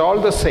 Maurice and all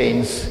the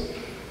saints,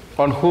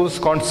 on whose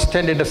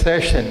constant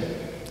intercession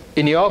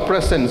in your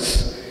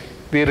presence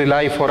we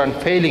rely for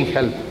unfailing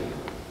help.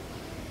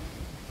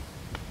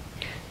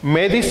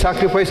 May this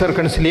sacrifice of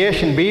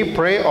reconciliation, we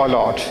pray, O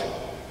Lord,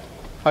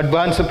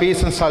 advance the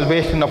peace and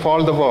salvation of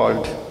all the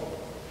world.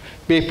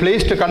 be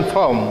pleased to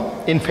confirm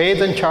in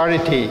faith and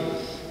charity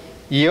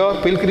your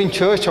pilgrim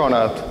church on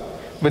earth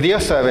with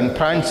your servant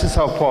Francis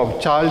our Pope,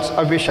 Charles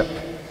our Bishop,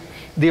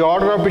 the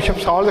order of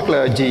bishops, all the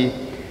clergy,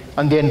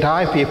 and the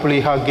entire people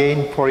you have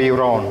gained for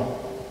your own.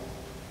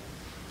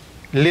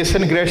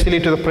 Listen graciously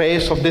to the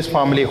prayers of this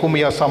family whom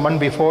you have summoned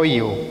before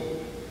you.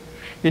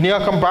 In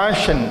your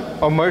compassion,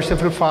 O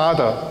merciful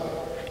Father,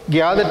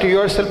 gather to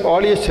yourself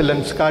all your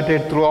children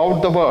scattered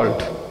throughout the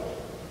world,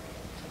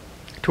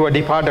 to our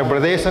departed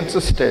brothers and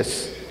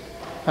sisters,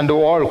 and to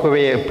all who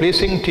were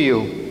pleasing to you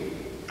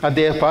as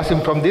they are passing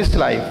from this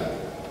life.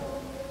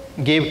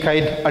 Give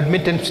kind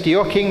admittance to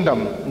your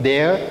kingdom.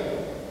 There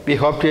we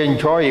hope to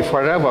enjoy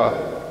forever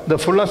the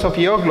fullness of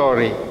your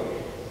glory,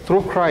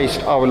 through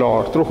Christ our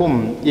Lord, through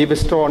whom you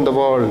bestow on the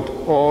world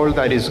all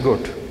that is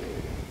good.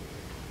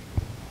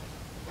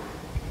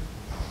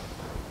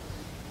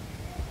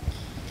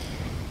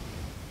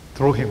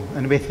 Through him,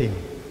 and with him,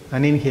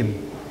 and in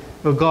him,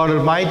 O God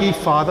Almighty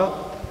Father,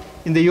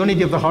 in the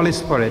unity of the Holy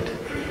Spirit,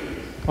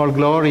 all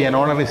glory and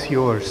honor is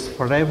yours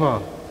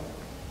forever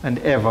and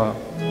ever.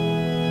 Amen,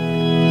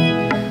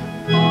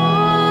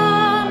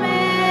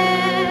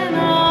 amen,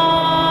 amen.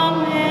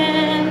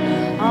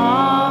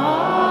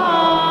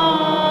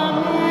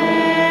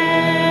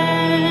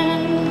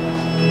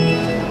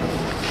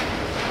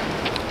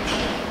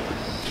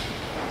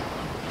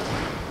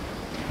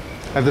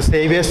 At the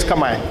Saviour's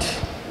command,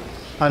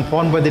 and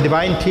formed by the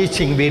divine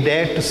teaching, we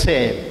dare to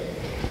say,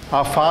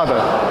 Our Father,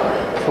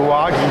 who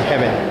art in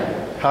heaven,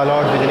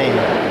 hallowed be thy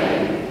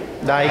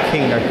name. Thy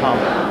kingdom come,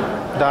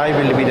 thy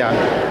will be done,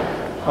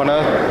 on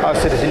earth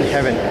as it is in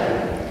heaven.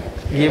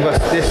 Give us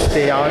this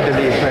day our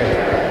daily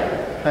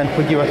bread, and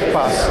forgive us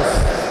trespasses,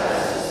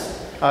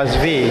 as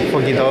we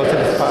forgive those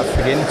that trespass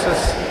against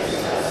us.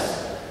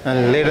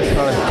 And lead us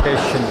not into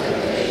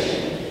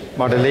temptation,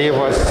 but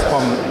deliver us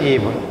from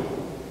evil.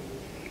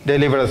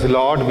 Deliver us,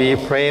 Lord, we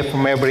pray,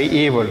 from every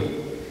evil.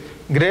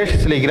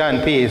 Graciously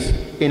grant peace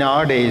in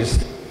our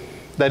days,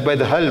 that by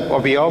the help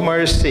of your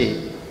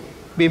mercy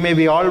we may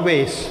be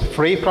always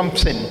free from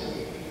sin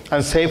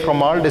and safe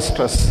from all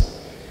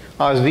distress,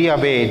 as we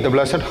await the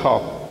blessed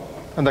hope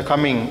and the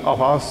coming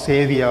of our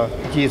Savior,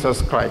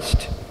 Jesus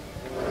Christ.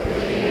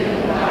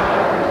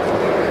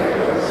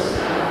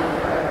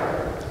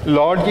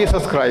 Lord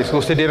Jesus Christ,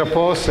 who said to your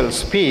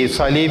apostles, Peace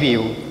I leave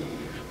you,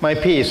 my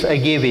peace I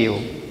give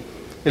you.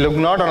 You look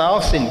not on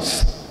our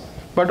sins,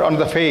 but on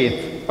the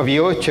faith of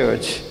your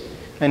church,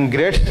 and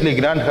graciously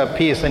grant her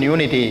peace and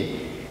unity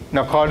in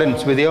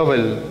accordance with your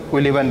will, who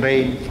live and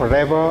reign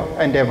forever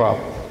and ever.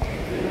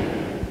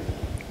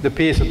 The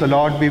peace of the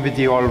Lord be with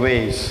you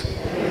always.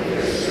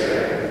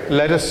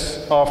 Let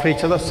us offer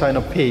each other a sign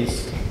of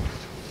peace.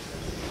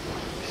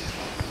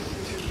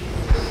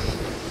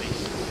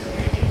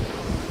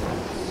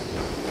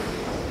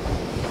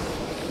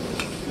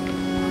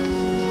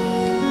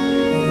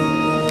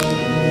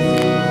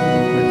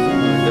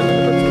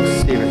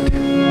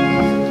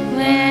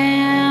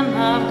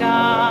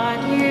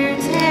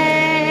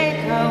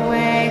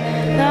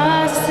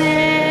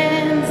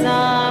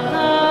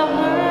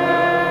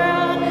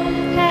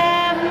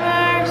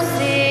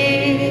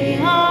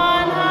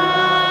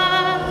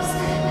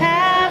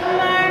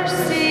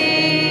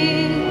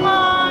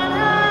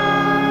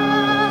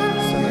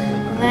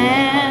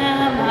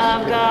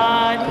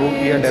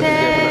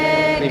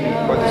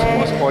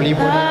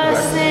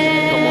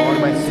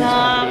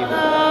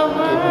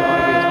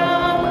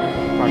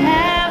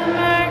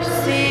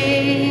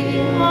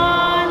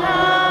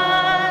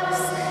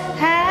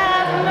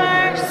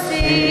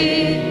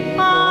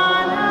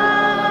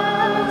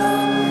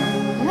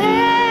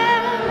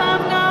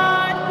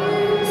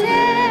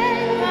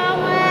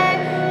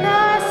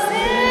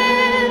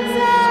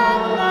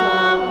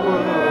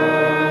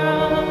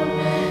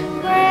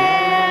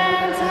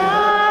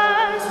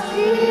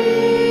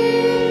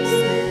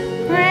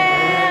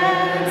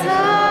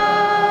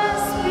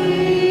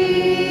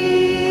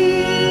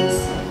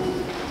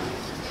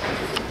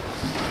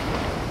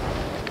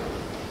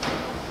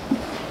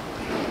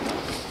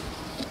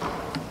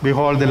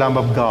 Behold the Lamb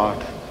of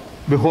God.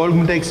 Behold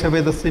who takes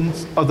away the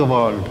sins of the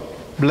world.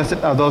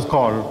 Blessed are those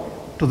called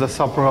to the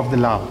supper of the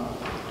Lamb.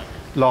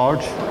 Lord,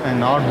 I am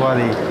not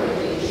worthy,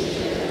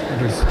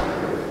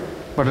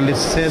 but at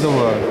least say the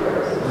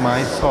word,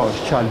 my soul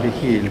shall be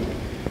healed.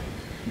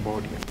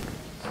 Body.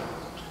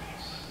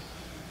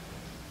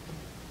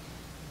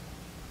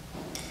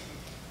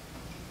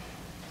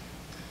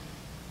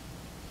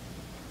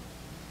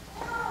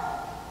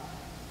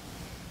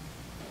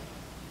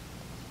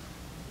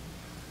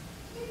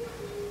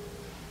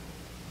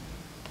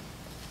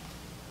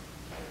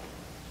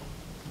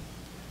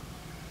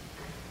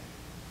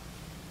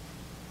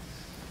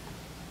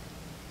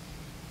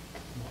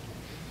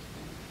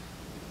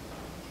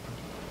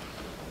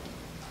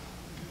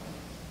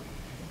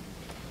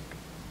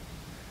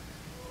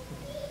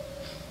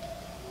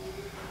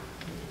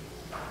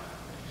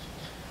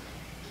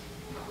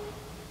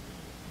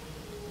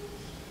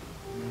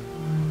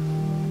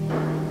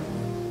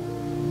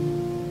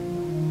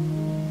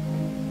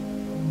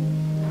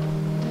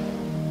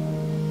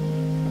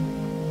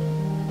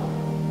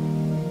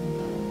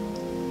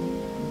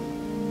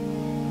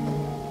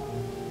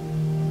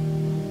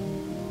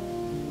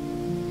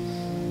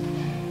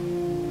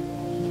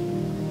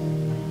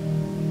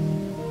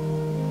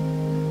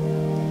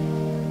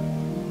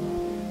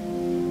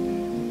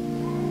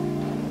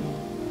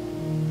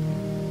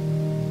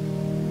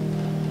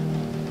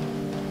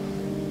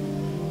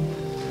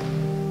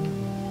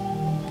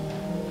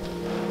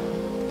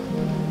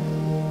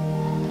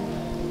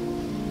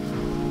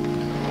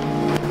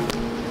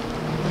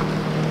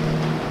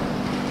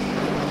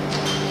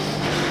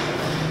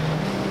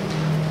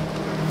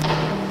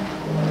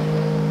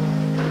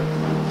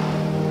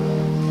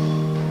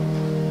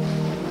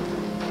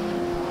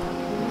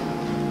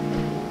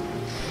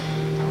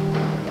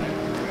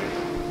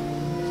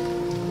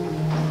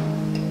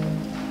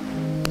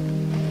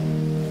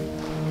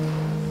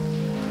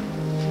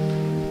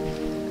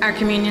 Our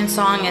communion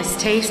song is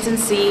Taste and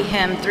See,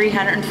 hymn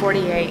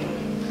 348.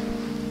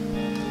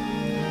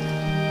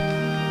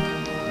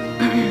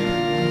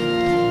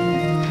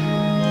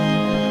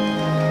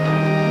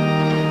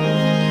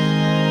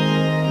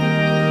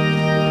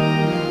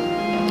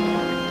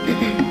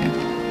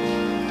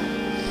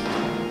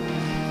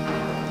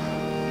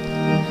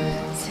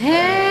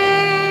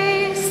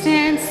 Taste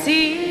and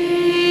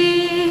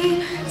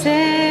see,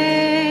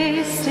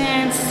 taste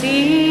and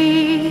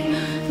see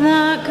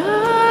the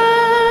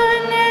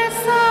goodness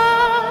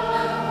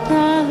of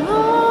the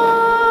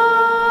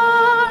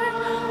Lord.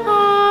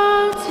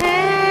 Oh,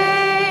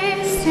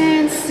 taste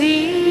and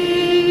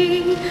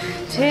see,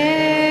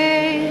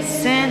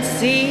 taste and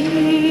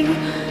see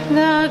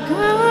the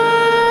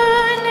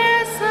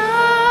goodness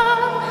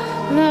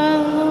of the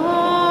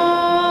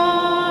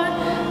Lord,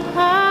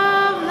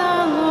 of the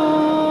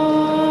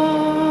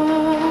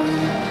Lord.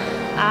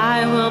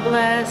 I will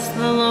bless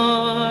the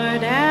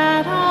Lord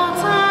at all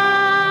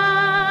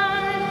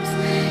times.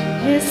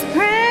 His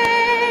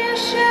praise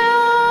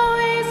shall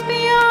always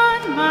be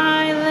on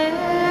my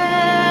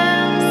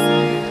lips.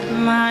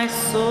 My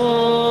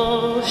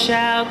soul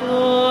shall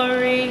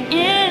glory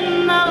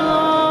in the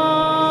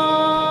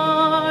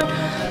Lord,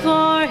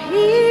 for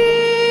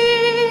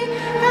he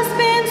has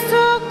been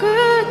so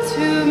good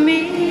to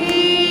me.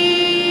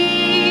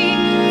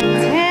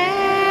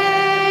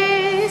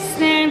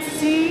 Taste and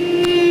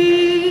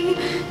see,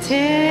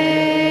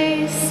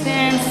 taste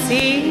and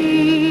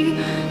see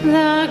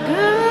the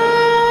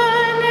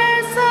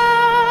goodness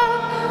of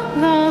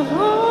the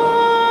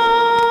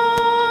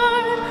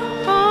Lord.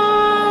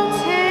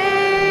 Oh,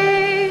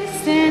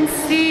 taste and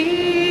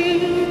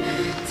see,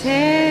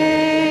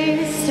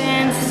 taste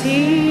and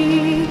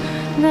see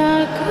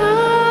the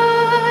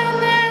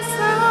goodness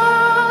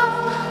of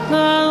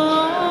the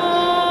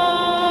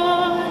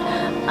Lord,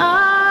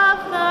 of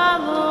the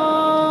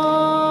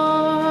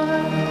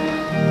Lord.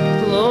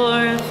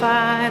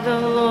 Glorify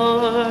the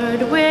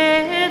Lord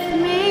with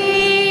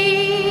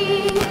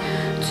me.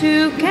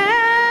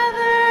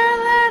 Together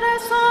let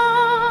us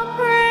all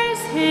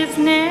praise his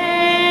name.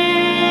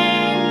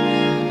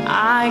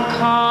 I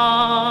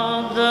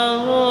called the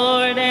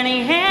Lord and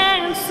he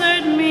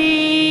answered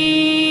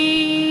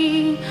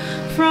me.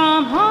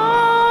 From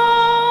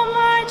all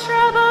my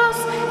troubles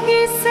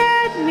he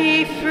set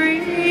me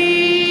free.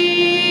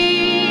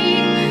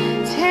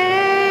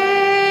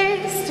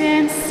 Taste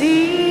and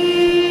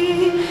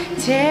see,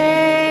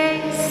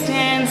 taste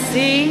and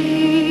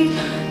see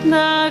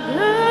the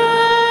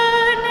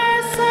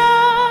goodness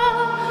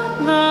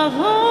of the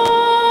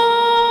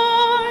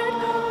Lord.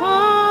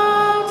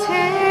 Oh,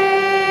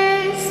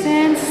 taste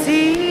and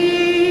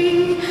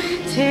see,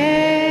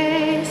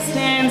 taste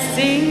and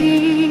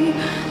see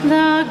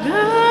the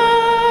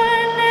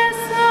goodness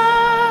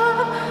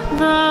of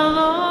the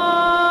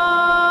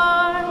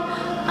Lord,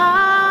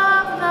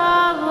 of the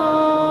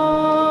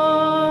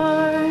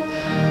Lord.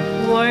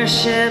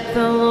 Worship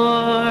the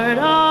Lord,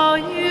 all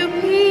you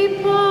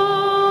people.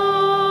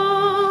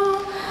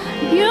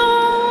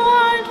 You'll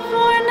want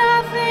for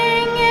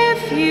nothing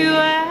if you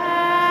ask.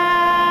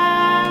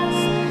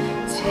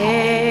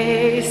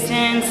 Taste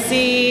and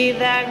see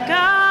that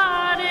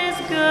God is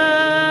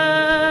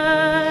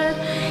good.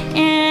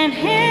 In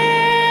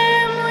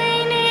him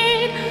we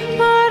need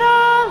put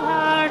all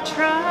our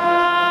trust.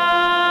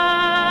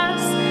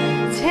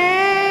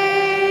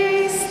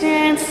 Taste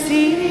and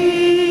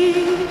see,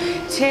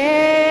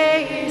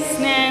 taste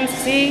and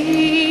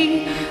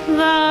see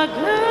the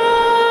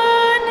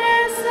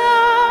goodness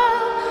of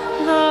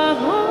the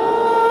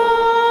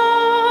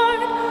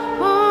Lord.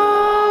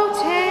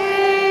 Oh,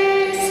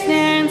 taste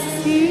and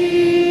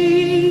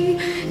see,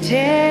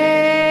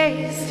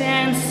 taste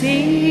and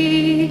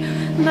see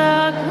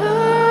the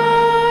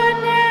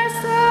goodness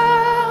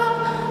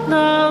of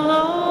the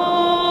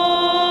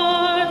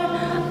Lord,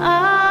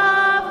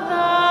 of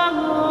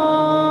the Lord.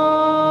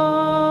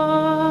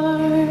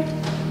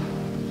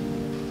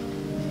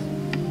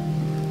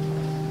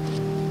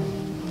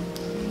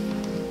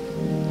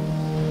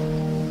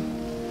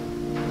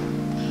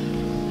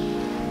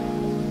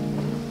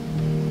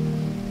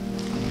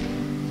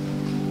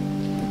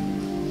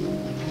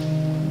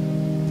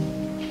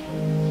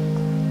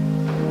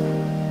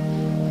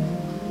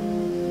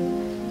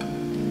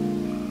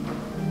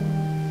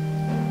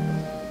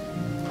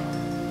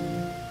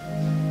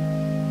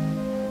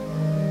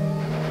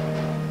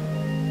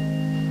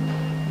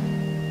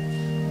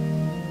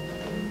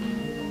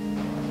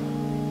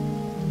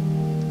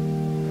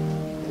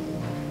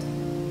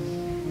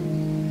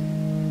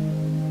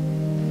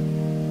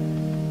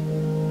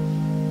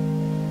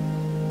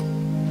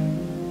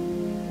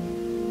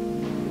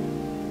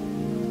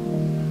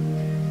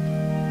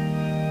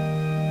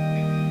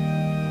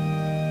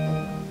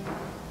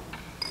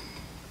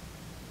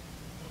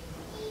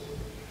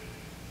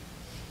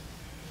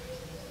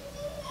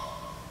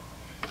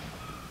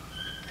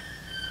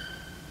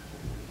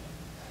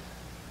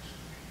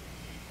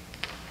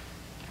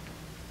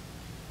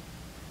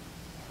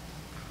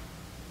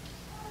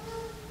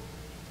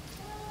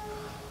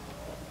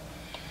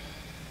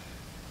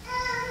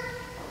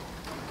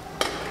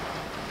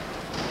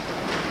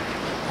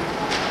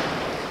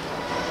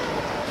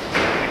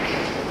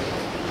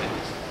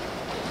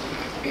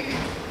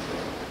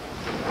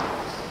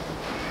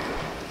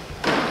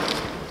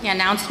 The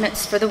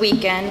announcements for the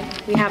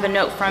weekend. We have a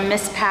note from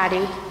Miss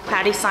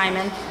Patty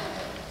Simon.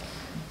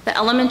 The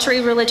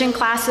elementary religion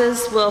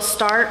classes will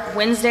start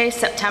Wednesday,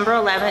 September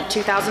 11th,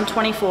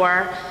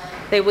 2024.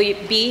 They will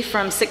be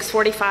from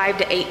 6:45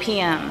 to 8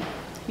 p.m.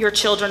 Your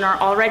children are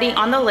already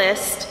on the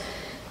list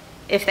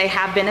if they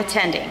have been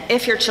attending.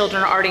 If your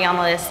children are already on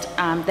the list,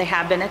 they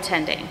have been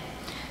attending.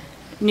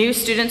 New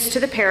students to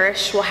the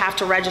parish will have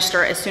to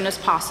register as soon as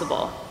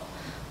possible.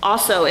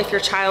 Also, if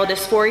your child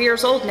is 4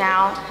 years old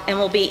now and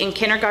will be in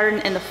kindergarten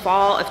in the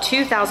fall of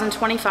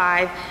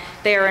 2025,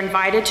 they are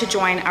invited to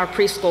join our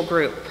preschool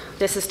group.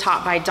 This is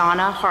taught by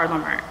Donna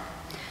Harlemert.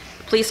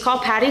 Please call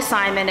Patty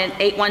Simon at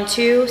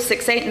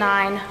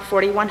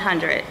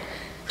 812-689-4100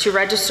 to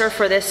register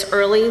for this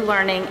early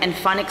learning and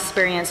fun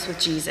experience with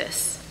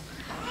Jesus.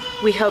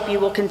 We hope you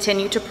will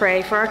continue to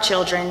pray for our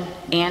children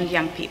and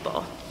young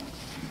people.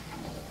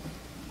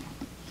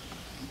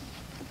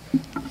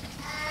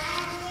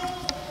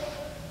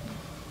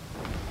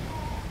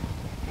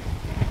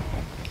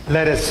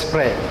 Let us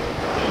pray.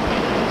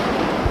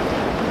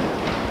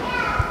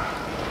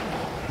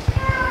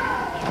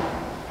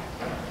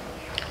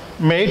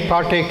 Made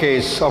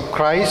partakers of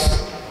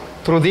Christ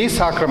through these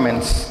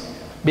sacraments,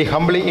 we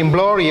humbly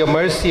implore your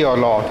mercy, O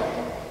Lord,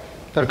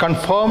 that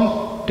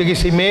conformed to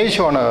his image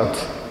on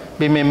earth,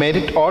 we may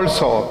merit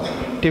also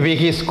to be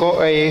his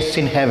co-heirs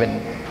in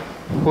heaven,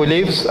 who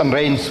lives and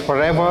reigns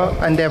forever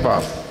and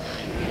ever.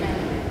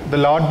 The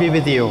Lord be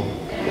with you.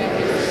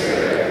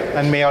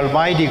 And may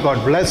Almighty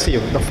God bless you,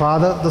 the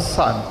Father, the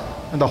Son,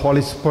 and the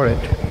Holy Spirit.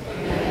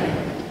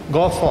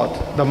 Go forth,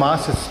 the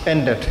Mass is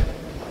ended.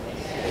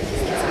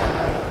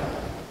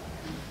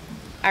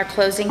 Our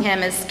closing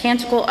hymn is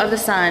Canticle of the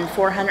Sun,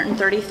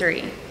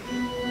 433.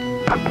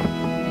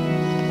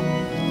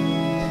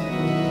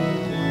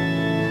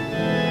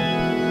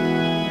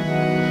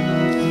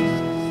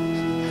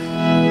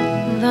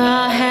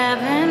 The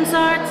heavens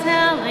are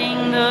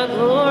telling the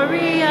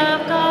glory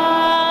of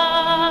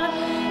God,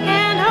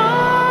 and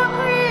all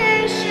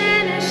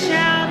creation is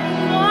shouting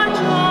for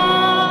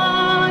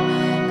joy.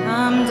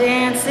 Come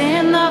dance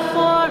in the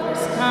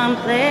forest, come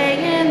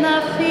play in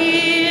the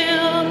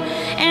field,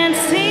 and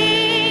sing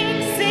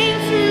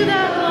to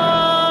the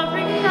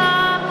glory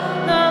of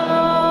the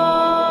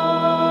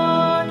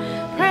Lord.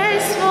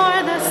 Praise for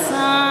the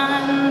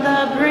sun,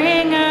 the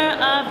bringer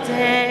of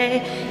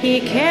day.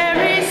 He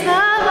carries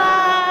the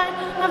light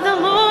of the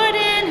Lord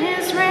in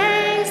his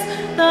rays,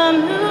 the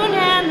moon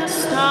and the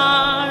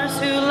stars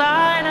who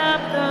light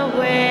up the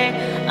way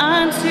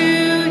unto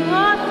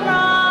your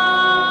throne.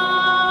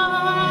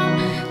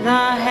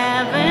 The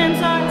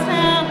heavens are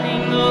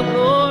telling the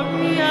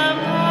glory of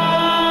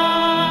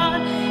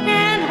God,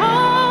 and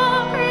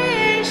all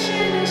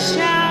creation is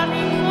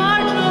shouting for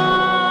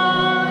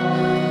joy.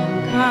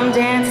 Come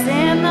dance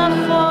in the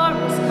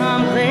forest,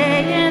 come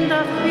play in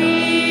the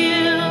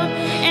field,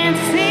 and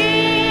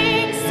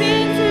sing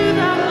to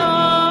the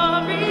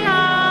glory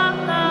of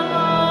the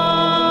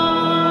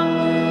Lord.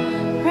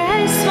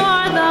 Praise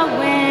for the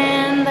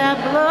wind that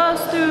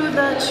blows through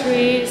the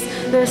trees,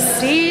 the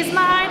sea's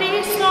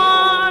mighty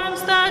storms,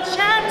 the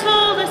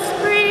gentlest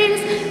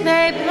breeze.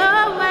 They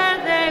blow where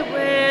they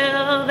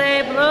will,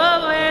 they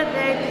blow where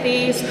they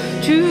please,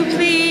 to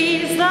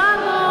please the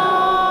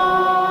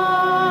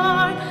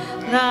Lord.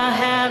 The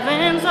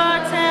heavens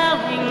are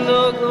telling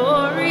the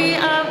glory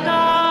of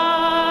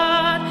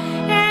God,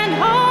 and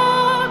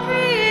all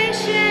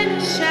creation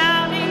is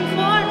shouting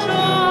for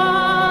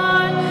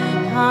joy.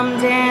 Come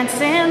dance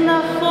in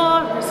the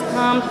forest,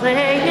 come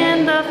play in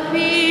the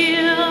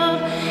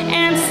field,